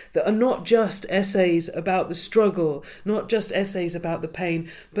books that are not just essays about the struggle, not just essays about the pain,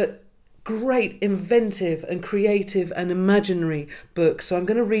 but great inventive and creative and imaginary books. So I'm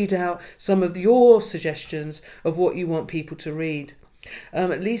going to read out some of your suggestions of what you want people to read.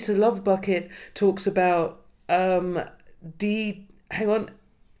 Lisa Lovebucket talks about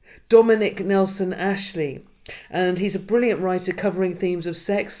Dominic Nelson Ashley. And he's a brilliant writer covering themes of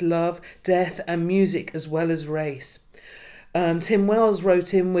sex, love, death and music as well as race. Tim Wells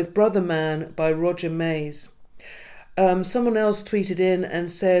wrote in with Brother Man by Roger Mays. Someone else tweeted in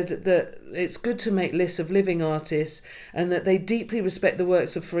and said that it's good to make lists of living artists and that they deeply respect the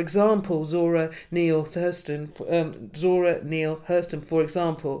works of, for example, Zora Neale Hurston, for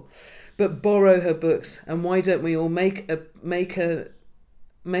example, but borrow her books. And why don't we all make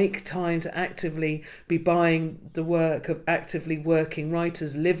time to actively be buying the work of actively working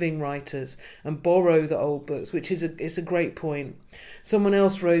writers, living writers, and borrow the old books, which is a great point. Someone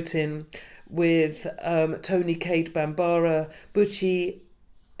else wrote in with Tony Kate Bambara, Butchie,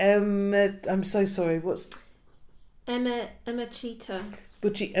 I'm so sorry, what's... Emma Cheetah.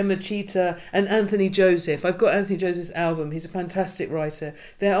 Butchie Emma Cheetah and Anthony Joseph. I've got Anthony Joseph's album. He's a fantastic writer.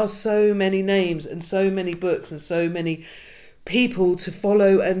 There are so many names and so many books and so many people to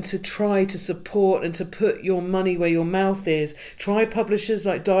follow and to try to support and to put your money where your mouth is. Try publishers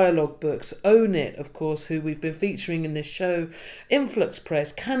like Dialogue Books, Own It, of course, who we've been featuring in this show, Influx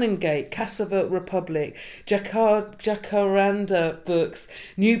Press, Canongate, Cassava Republic, Jacaranda Books,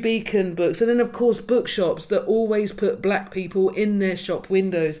 New Beacon Books, and then of course bookshops that always put black people in their shop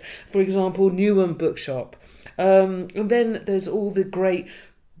windows. For example, Newham Bookshop. And then there's all the great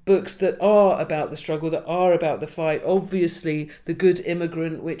books that are about the struggle, that are about the fight. Obviously, The Good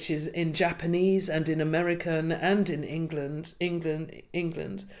Immigrant, which is in Japanese and in American and in England.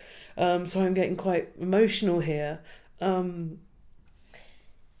 So I'm getting quite emotional here.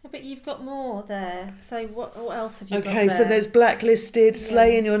 But you've got more there. So what else have you got there? Okay, so there's Blacklisted,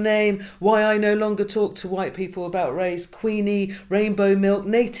 Slay in Your Name, Why I No Longer Talk to White People About Race, Queenie, Rainbow Milk,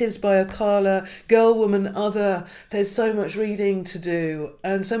 Natives by Akala, Girl, Woman, Other. There's so much reading to do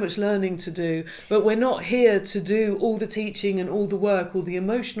and so much learning to do, but we're not here to do all the teaching and all the work, all the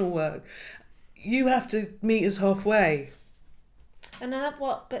emotional work. You have to meet us halfway. And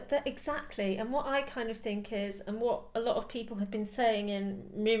exactly. And what I kind of think is, and what a lot of people have been saying in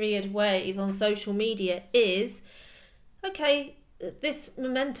myriad ways on social media is, okay, this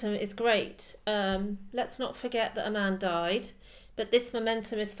momentum is great. Let's not forget that a man died, but this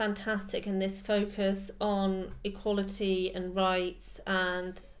momentum is fantastic, and this focus on equality and rights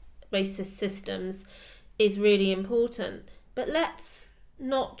and racist systems is really important. But let's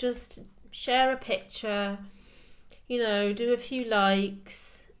not just share a picture, do a few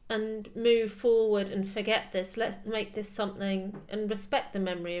likes and move forward and forget this. Let's make this something and respect the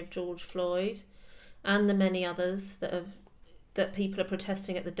memory of George Floyd and the many others that people are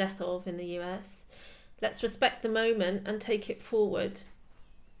protesting at the death of in the US. Let's respect the moment and take it forward.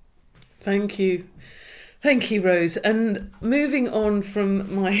 Thank you. Thank you, Rose. And moving on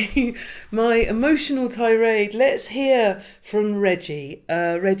from my emotional tirade, let's hear from Reggie.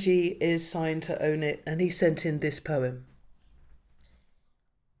 Reggie is signed to Own It, and he sent in this poem.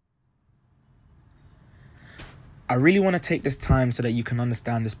 I really want to take this time so that you can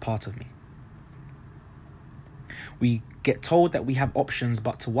understand this part of me. We get told that we have options,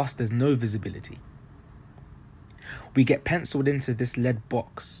 but to us there's no visibility. We get penciled into this lead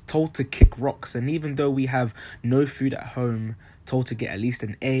box, told to kick rocks, and even though we have no food at home, told to get at least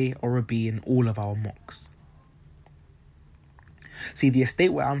an A or a B in all of our mocks. See, the estate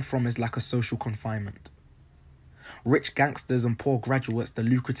where I'm from is like a social confinement. Rich gangsters and poor graduates, the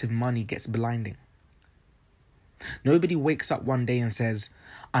lucrative money gets blinding. Nobody wakes up one day and says,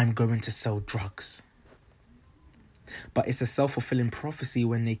 I'm going to sell drugs. But it's a self-fulfilling prophecy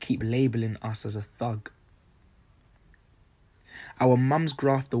when they keep labelling us as a thug. Our mums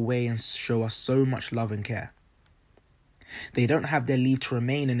graft away and show us so much love and care. They don't have their leave to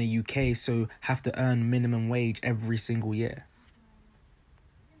remain in the UK, so have to earn minimum wage every single year.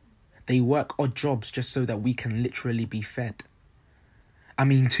 They work odd jobs just so that we can literally be fed. I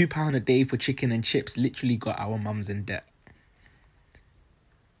mean, £2 a day for chicken and chips literally got our mums in debt.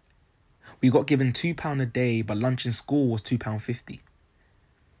 We got given £2 a day, but lunch in school was £2.50.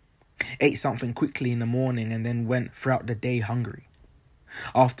 Ate something quickly in the morning and then went throughout the day hungry.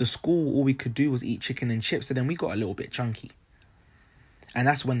 After school, all we could do was eat chicken and chips, and then we got a little bit chunky. And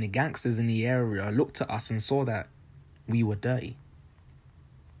that's when the gangsters in the area looked at us and saw that we were dirty.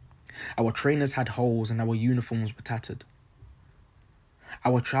 Our trainers had holes and our uniforms were tattered.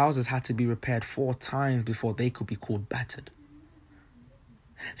 Our trousers had to be repaired 4 times before they could be called battered.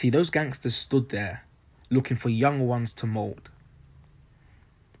 See, those gangsters stood there looking for young ones to mould.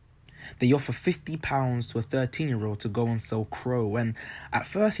 They offer £50 to a 13-year-old to go and sell crow, and at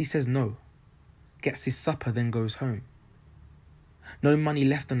first he says no, gets his supper, then goes home. No money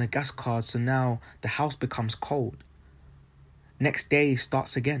left on the gas card, so now the house becomes cold. Next day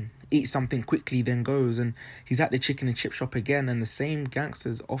starts again, eats something quickly, then goes, and he's at the chicken and chip shop again, and the same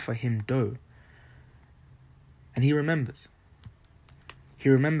gangsters offer him dough. And he remembers. He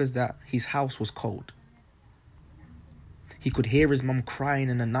remembers that his house was cold. He could hear his mum crying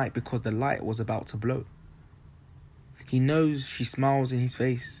in the night because the light was about to blow. He knows she smiles in his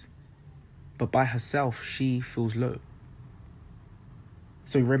face, but by herself she feels low.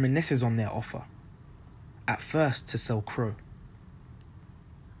 So he reminisces on their offer, at first to sell crow.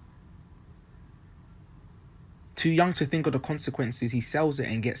 Too young to think of the consequences, he sells it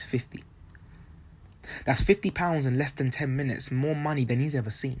and gets 50. That's £50 in less than 10 minutes, more money than he's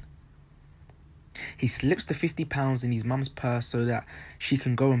ever seen. He slips the £50 in his mum's purse so that she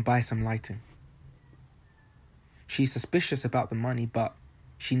can go and buy some lighting. She's suspicious about the money, but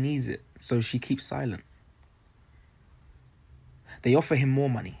she needs it, so she keeps silent. They offer him more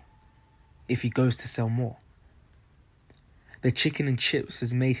money if he goes to sell more. The chicken and chips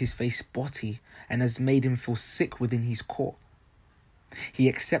has made his face spotty and has made him feel sick within his core. He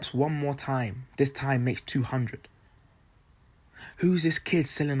accepts one more time, this time makes 200. Who's this kid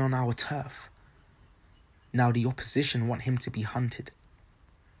selling on our turf? Now the opposition want him to be hunted.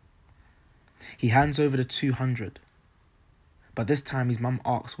 He hands over the 200, but this time his mum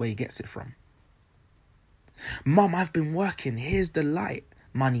asks where he gets it from. Mum, I've been working, here's the light,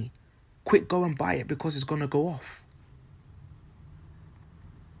 money. Quick, go and buy it because it's gonna go off.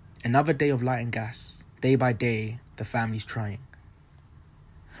 Another day of light and gas. Day by day, the family's trying.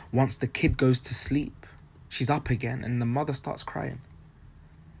 Once the kid goes to sleep, she's up again and the mother starts crying.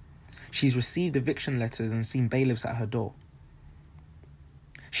 She's received eviction letters and seen bailiffs at her door.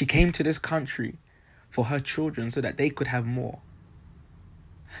 She came to this country for her children so that they could have more.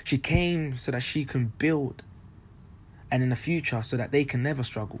 She came so that she can build, and in the future so that they can never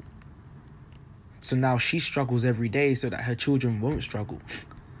struggle. So now she struggles every day so that her children won't struggle.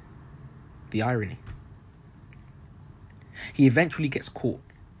 The irony. He eventually gets caught,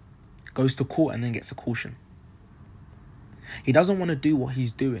 goes to court and then gets a caution. He doesn't want to do what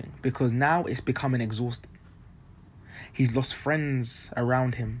he's doing because now it's becoming exhausting. He's lost friends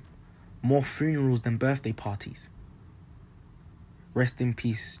around him, more funerals than birthday parties. Rest in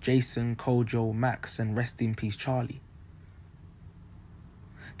peace Jason, Kojo, Max, and rest in peace Charlie.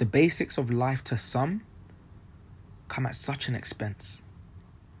 The basics of life to some come at such an expense.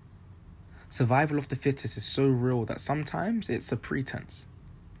 Survival of the fittest is so real that sometimes it's a pretense.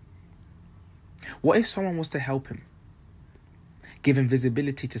 What if someone was to help him? Give him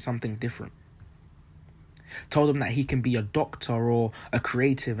visibility to something different. Told him that he can be a doctor or a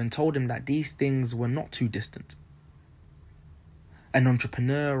creative and told him that these things were not too distant. An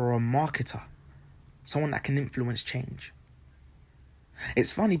entrepreneur or a marketer. Someone that can influence change.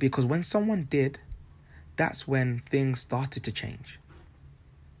 It's funny because when someone did, that's when things started to change.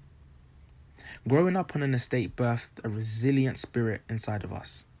 Growing up on an estate birthed a resilient spirit inside of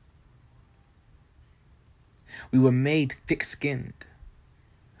us. We were made thick-skinned,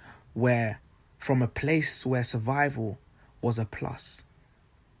 from a place where survival was a plus.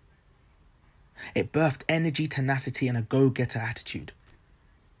 It birthed energy, tenacity, and a go-getter attitude.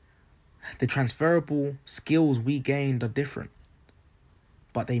 The transferable skills we gained are different,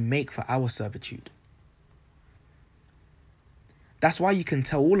 but they make for our servitude. That's why you can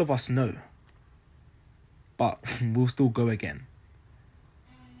tell all of us no, but we'll still go again.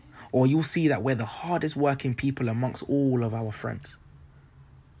 Or you'll see that we're the hardest working people amongst all of our friends.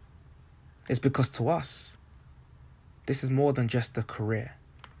 It's because to us, this is more than just a career,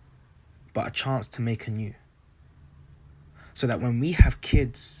 but a chance to make anew. So that when we have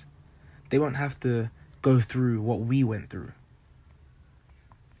kids, they won't have to go through what we went through.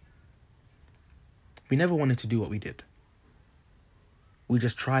 We never wanted to do what we did. We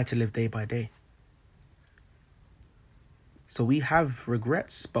just tried to live day by day. So we have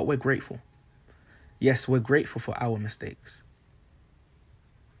regrets, but we're grateful. Yes, we're grateful for our mistakes.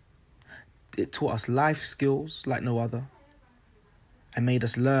 It taught us life skills like no other and made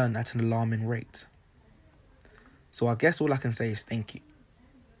us learn at an alarming rate. So I guess all I can say is thank you.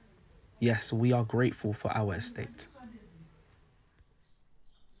 Yes, we are grateful for our estate.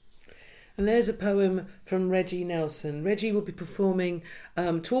 And there's a poem from Reggie Nelson. Reggie will be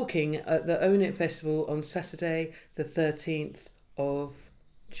talking at the Own It Festival on Saturday, the 13th of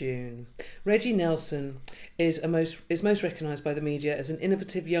June. Reggie Nelson is most recognised by the media as an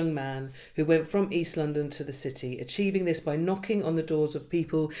innovative young man who went from East London to the city, achieving this by knocking on the doors of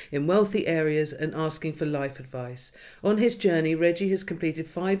people in wealthy areas and asking for life advice. On his journey, Reggie has completed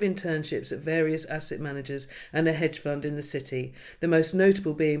 5 internships at various asset managers and a hedge fund in the city, the most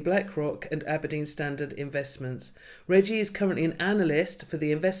notable being BlackRock and Aberdeen Standard Investments. Reggie is currently an analyst for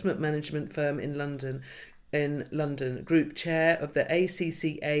the investment management firm in London, Group Chair of the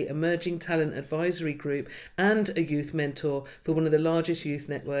ACCA Emerging Talent Advisory Group and a youth mentor for one of the largest youth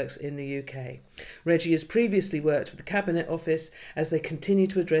networks in the UK. Reggie has previously worked with the Cabinet Office as they continue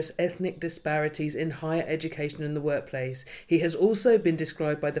to address ethnic disparities in higher education and the workplace. He has also been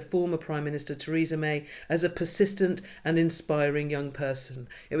described by the former Prime Minister Theresa May as a persistent and inspiring young person.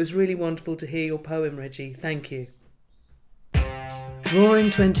 It was really wonderful to hear your poem, Reggie. Thank you. Roaring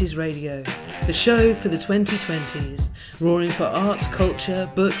Twenties Radio, the show for the 2020s, roaring for art, culture,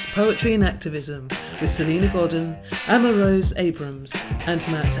 books, poetry and activism, with Selena Godden, Emma Rose Abrams and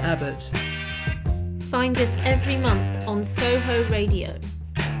Matt Abbott. Find us every month on Soho Radio.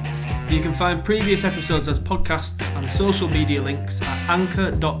 You can find previous episodes as podcasts and social media links at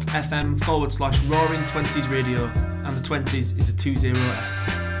anchor.fm/Roaring Twenties Radio, and the 20s is a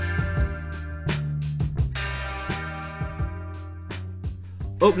 20S.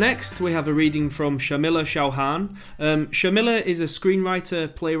 Up next, we have a reading from Shamila Chauhan. Shamila is a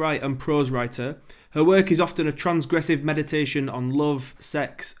screenwriter, playwright and prose writer. Her work is often a transgressive meditation on love,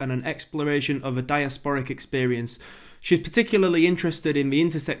 sex and an exploration of a diasporic experience. She's particularly interested in the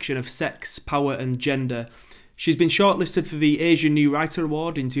intersection of sex, power and gender. She's been shortlisted for the Asian New Writer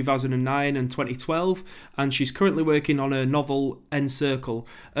Award in 2009 and 2012, and she's currently working on her novel Encircle.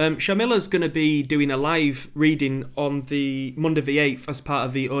 Shamila's going to be doing a live reading on the Monday the 8th as part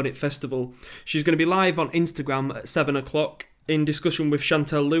of the Own It Festival. She's going to be live on Instagram at 7 o'clock in discussion with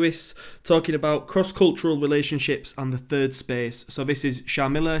Chantel Lewis, talking about cross-cultural relationships and the third space. So this is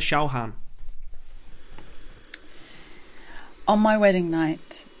Shamila Chauhan. On my wedding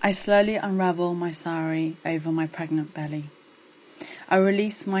night, I slowly unravel my sari over my pregnant belly. I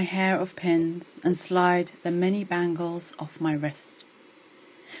release my hair of pins and slide the many bangles off my wrist.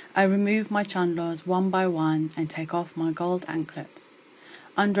 I remove my chandlers one by one and take off my gold anklets,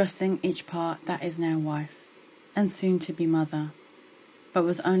 undressing each part that is now wife and soon to be mother, but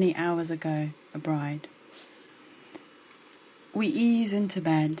was only hours ago a bride. We ease into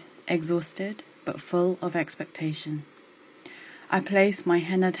bed, exhausted but full of expectation. I place my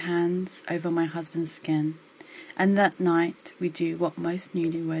hennaed hands over my husband's skin, and that night we do what most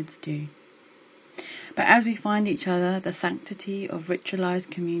newlyweds do. But as we find each other, the sanctity of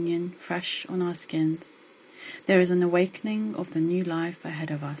ritualized communion fresh on our skins, there is an awakening of the new life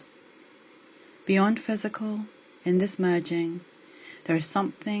ahead of us. Beyond physical, in this merging, there is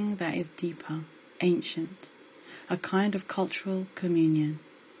something that is deeper, ancient, a kind of cultural communion.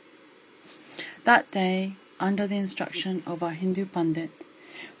 That day, under the instruction of our Hindu Pandit,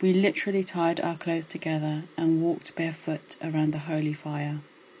 we literally tied our clothes together and walked barefoot around the holy fire.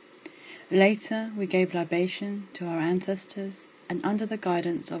 Later, we gave libation to our ancestors and, under the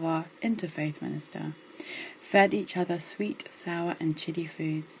guidance of our interfaith minister, fed each other sweet, sour and chili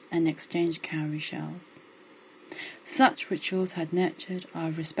foods and exchanged cowrie shells. Such rituals had nurtured our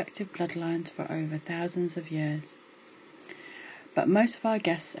respective bloodlines for over thousands of years. But most of our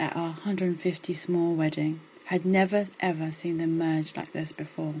guests at our 150 small wedding had never ever seen them merge like this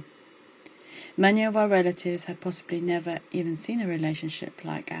before. Many of our relatives had possibly never even seen a relationship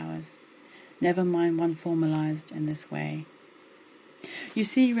like ours, never mind one formalized in this way. You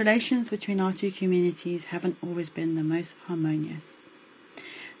see, relations between our two communities haven't always been the most harmonious.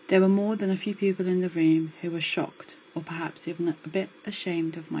 There were more than a few people in the room who were shocked or perhaps even a bit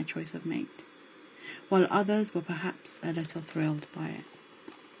ashamed of my choice of mate, while others were perhaps a little thrilled by it.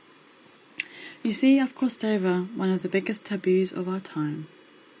 You see, I've crossed over one of the biggest taboos of our time,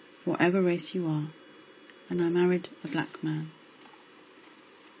 whatever race you are, and I married a black man.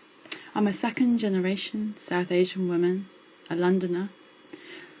 I'm a second-generation South Asian woman, a Londoner,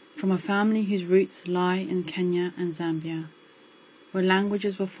 from a family whose roots lie in Kenya and Zambia, where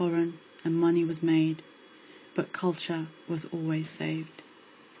languages were foreign and money was made, but culture was always saved.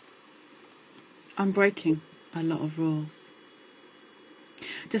 I'm breaking a lot of rules.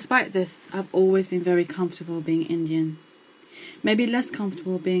 Despite this, I've always been very comfortable being Indian. Maybe less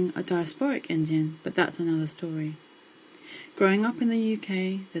comfortable being a diasporic Indian, but that's another story. Growing up in the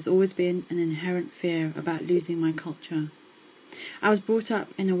UK, there's always been an inherent fear about losing my culture. I was brought up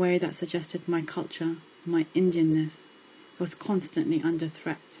in a way that suggested my culture, my Indianness, was constantly under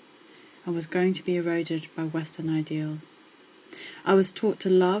threat and was going to be eroded by Western ideals. I was taught to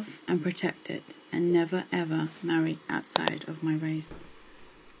love and protect it and never ever marry outside of my race.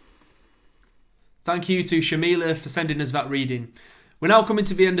 Thank you to Shamila for sending us that reading. We're now coming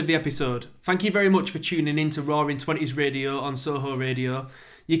to the end of the episode. Thank you very much for tuning in to Roaring Twenties Radio on Soho Radio.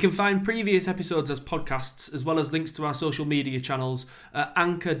 You can find previous episodes as podcasts, as well as links to our social media channels at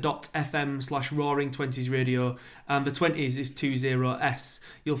anchor.fm/Roaring20sradio, and the 20s is 20s.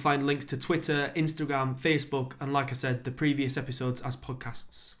 You'll find links to Twitter, Instagram, Facebook, and like I said, the previous episodes as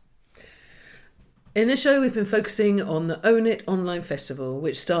podcasts. In this show, we've been focusing on the Own It Online Festival,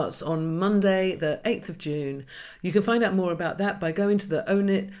 which starts on Monday, the 8th of June. You can find out more about that by going to the Own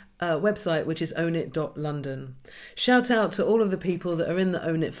It website, which is ownit.london. Shout out to all of the people that are in the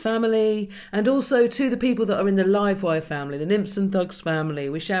Own It family, and also to the people that are in the Livewire family, the Nymphs and Thugs family.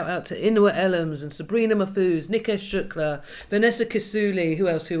 We shout out to Inua Ellams and Sabrina Mahfouz, Nikesh Shukla, Vanessa Kisuli, who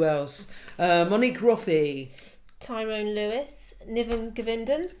else? Monique Roffey. Tyrone Lewis, Niven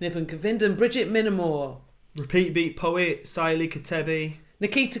Govindan, Bridget Minamore, Repeat Beat Poet, Siley Katebi,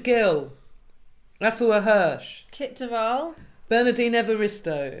 Nikita Gill, Afua Hirsch, Kit Duval, Bernadine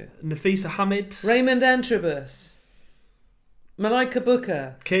Evaristo, Nafisa Hamid, Raymond Antrobus, Malaika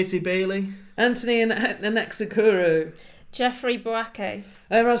Booker, Casey Bailey, Anthony Anaxakuru, Jeffrey Boake.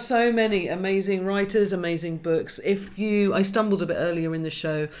 There are so many amazing writers, amazing books. I stumbled a bit earlier in the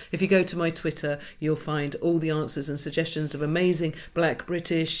show. If you go to my Twitter, you'll find all the answers and suggestions of amazing Black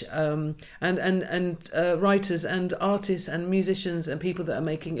British and writers and artists and musicians and people that are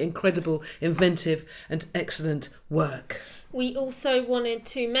making incredible, inventive and excellent work. We also wanted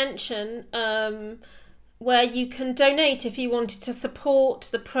to mention where you can donate if you wanted to support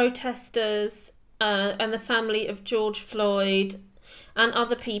the protesters and the family of George Floyd and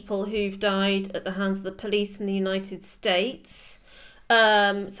other people who've died at the hands of the police in the United States.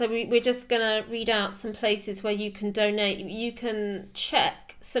 So we're just going to read out some places where you can donate. You can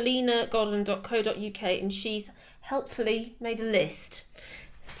check selinagodden.co.uk, and she's helpfully made a list.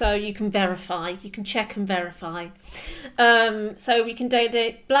 So you can verify, you can check and verify. So we can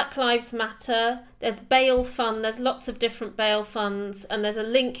donate Black Lives Matter, there's bail fund, there's lots of different bail funds, and there's a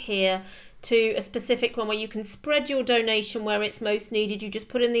link here to a specific one where you can spread your donation where it's most needed. You just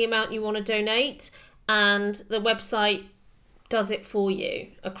put in the amount you want to donate and the website does it for you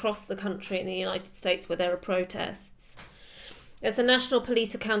across the country in the United States where there are protests. There's the National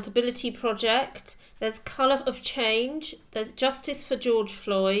Police Accountability Project, there's Colour of Change, there's Justice for George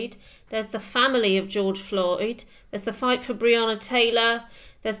Floyd, there's the family of George Floyd, there's the Fight for Breonna Taylor,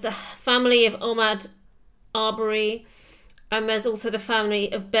 there's the family of Ahmaud Arbery, and there's also the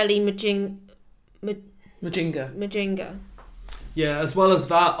family of Belly Majinga. Yeah, as well as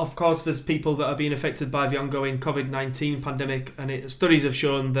that, of course, there's people that are being affected by the ongoing COVID-19 pandemic, and studies have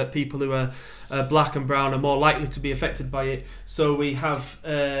shown that people who are black and brown are more likely to be affected by it. So we have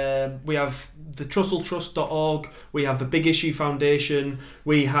the TrussellTrust.org, we have the Big Issue Foundation,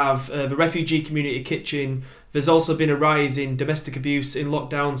 we have the Refugee Community Kitchen. There's also been a rise in domestic abuse in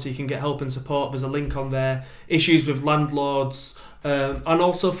lockdown, so you can get help and support. There's a link on there. Issues with landlords, and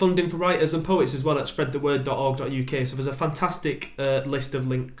also funding for writers and poets as well at spreadtheword.org.uk. So there's a fantastic list of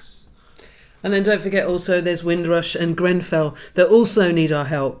links. And then don't forget also there's Windrush and Grenfell that also need our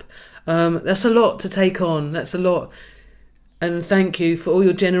help. That's a lot to take on. That's a lot. And thank you for all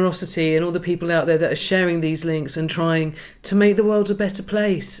your generosity and all the people out there that are sharing these links and trying to make the world a better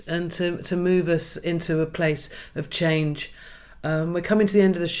place and to move us into a place of change. We're coming to the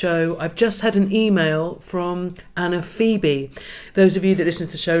end of the show. I've just had an email from Anna Phoebe. Those of you that listened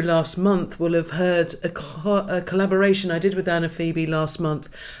to the show last month will have heard a collaboration I did with Anna Phoebe last month.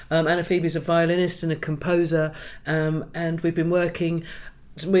 Anna Phoebe is a violinist and a composer, and we've been working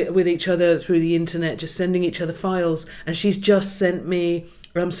with each other through the internet, just sending each other files, and she's just sent me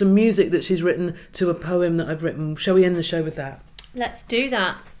some music that she's written to a poem that I've written. Shall we end the show with that? Let's do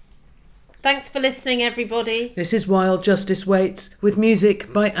that. Thanks for listening, everybody. This is While Justice Waits, with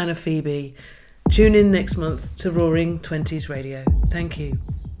music by Anna Phoebe. Tune in next month to Roaring Twenties Radio. Thank you.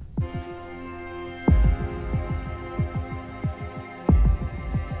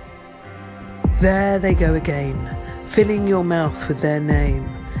 There they go again, filling your mouth with their name.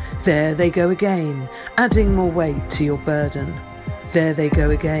 There they go again, adding more weight to your burden. There they go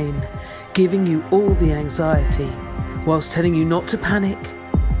again, giving you all the anxiety, whilst telling you not to panic,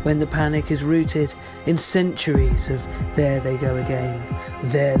 when the panic is rooted in centuries of there they go again,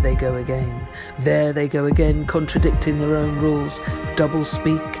 there they go again, there they go again, contradicting their own rules, double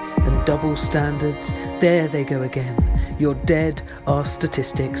speak and double standards. There they go again. Your dead are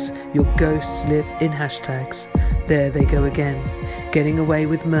statistics, your ghosts live in hashtags. There they go again, getting away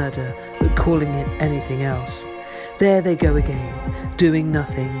with murder but calling it anything else. There they go again, doing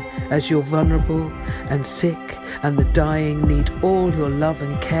nothing as you're vulnerable and sick, and the dying need all your love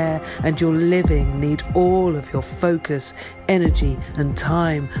and care, and your living need all of your focus, energy and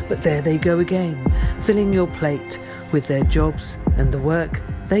time. But there they go again, filling your plate with their jobs and the work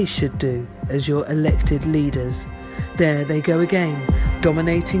they should do as your elected leaders. There they go again,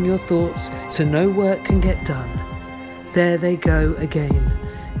 dominating your thoughts so no work can get done. There they go again,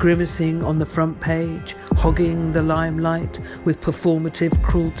 grimacing on the front page, hogging the limelight with performative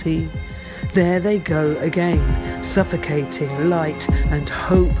cruelty. There they go again, suffocating light and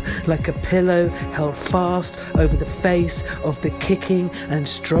hope like a pillow held fast over the face of the kicking and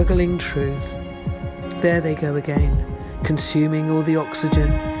struggling truth. There they go again, consuming all the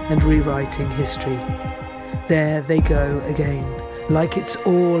oxygen and rewriting history. There they go again, like it's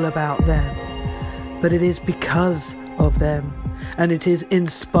all about them, but it is because of them, and it is in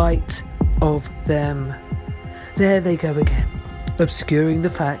spite of them. There they go again, obscuring the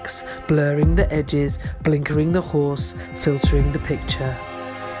facts, blurring the edges, blinkering the horse, filtering the picture.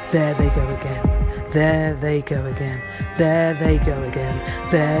 There they go again, there they go again, there they go again,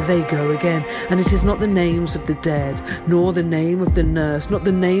 there they go again. And it is not the names of the dead, nor the name of the nurse, not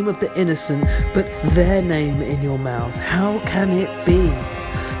the name of the innocent, but their name in your mouth. How can it be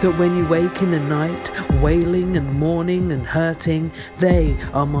that when you wake in the night, wailing and mourning and hurting, they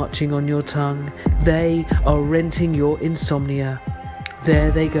are marching on your tongue, they are renting your insomnia?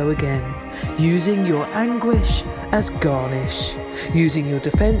 There they go again, using your anguish as garnish, using your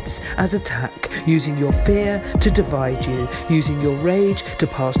defence as attack, using your fear to divide you, using your rage to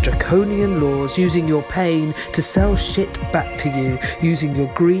pass draconian laws, using your pain to sell shit back to you, using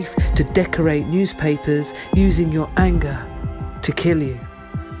your grief to decorate newspapers, using your anger to kill you.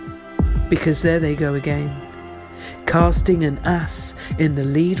 Because there they go again, casting an ass in the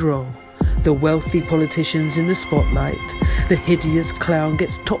lead role, the wealthy politicians in the spotlight, the hideous clown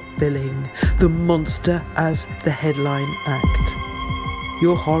gets top billing, the monster as the headline act.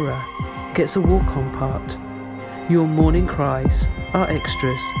 Your horror gets a walk-on part, your mourning cries are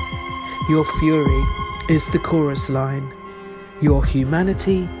extras, your fury is the chorus line, your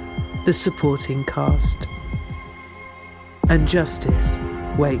humanity the supporting cast. And justice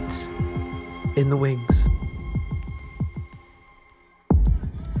waits in the wings.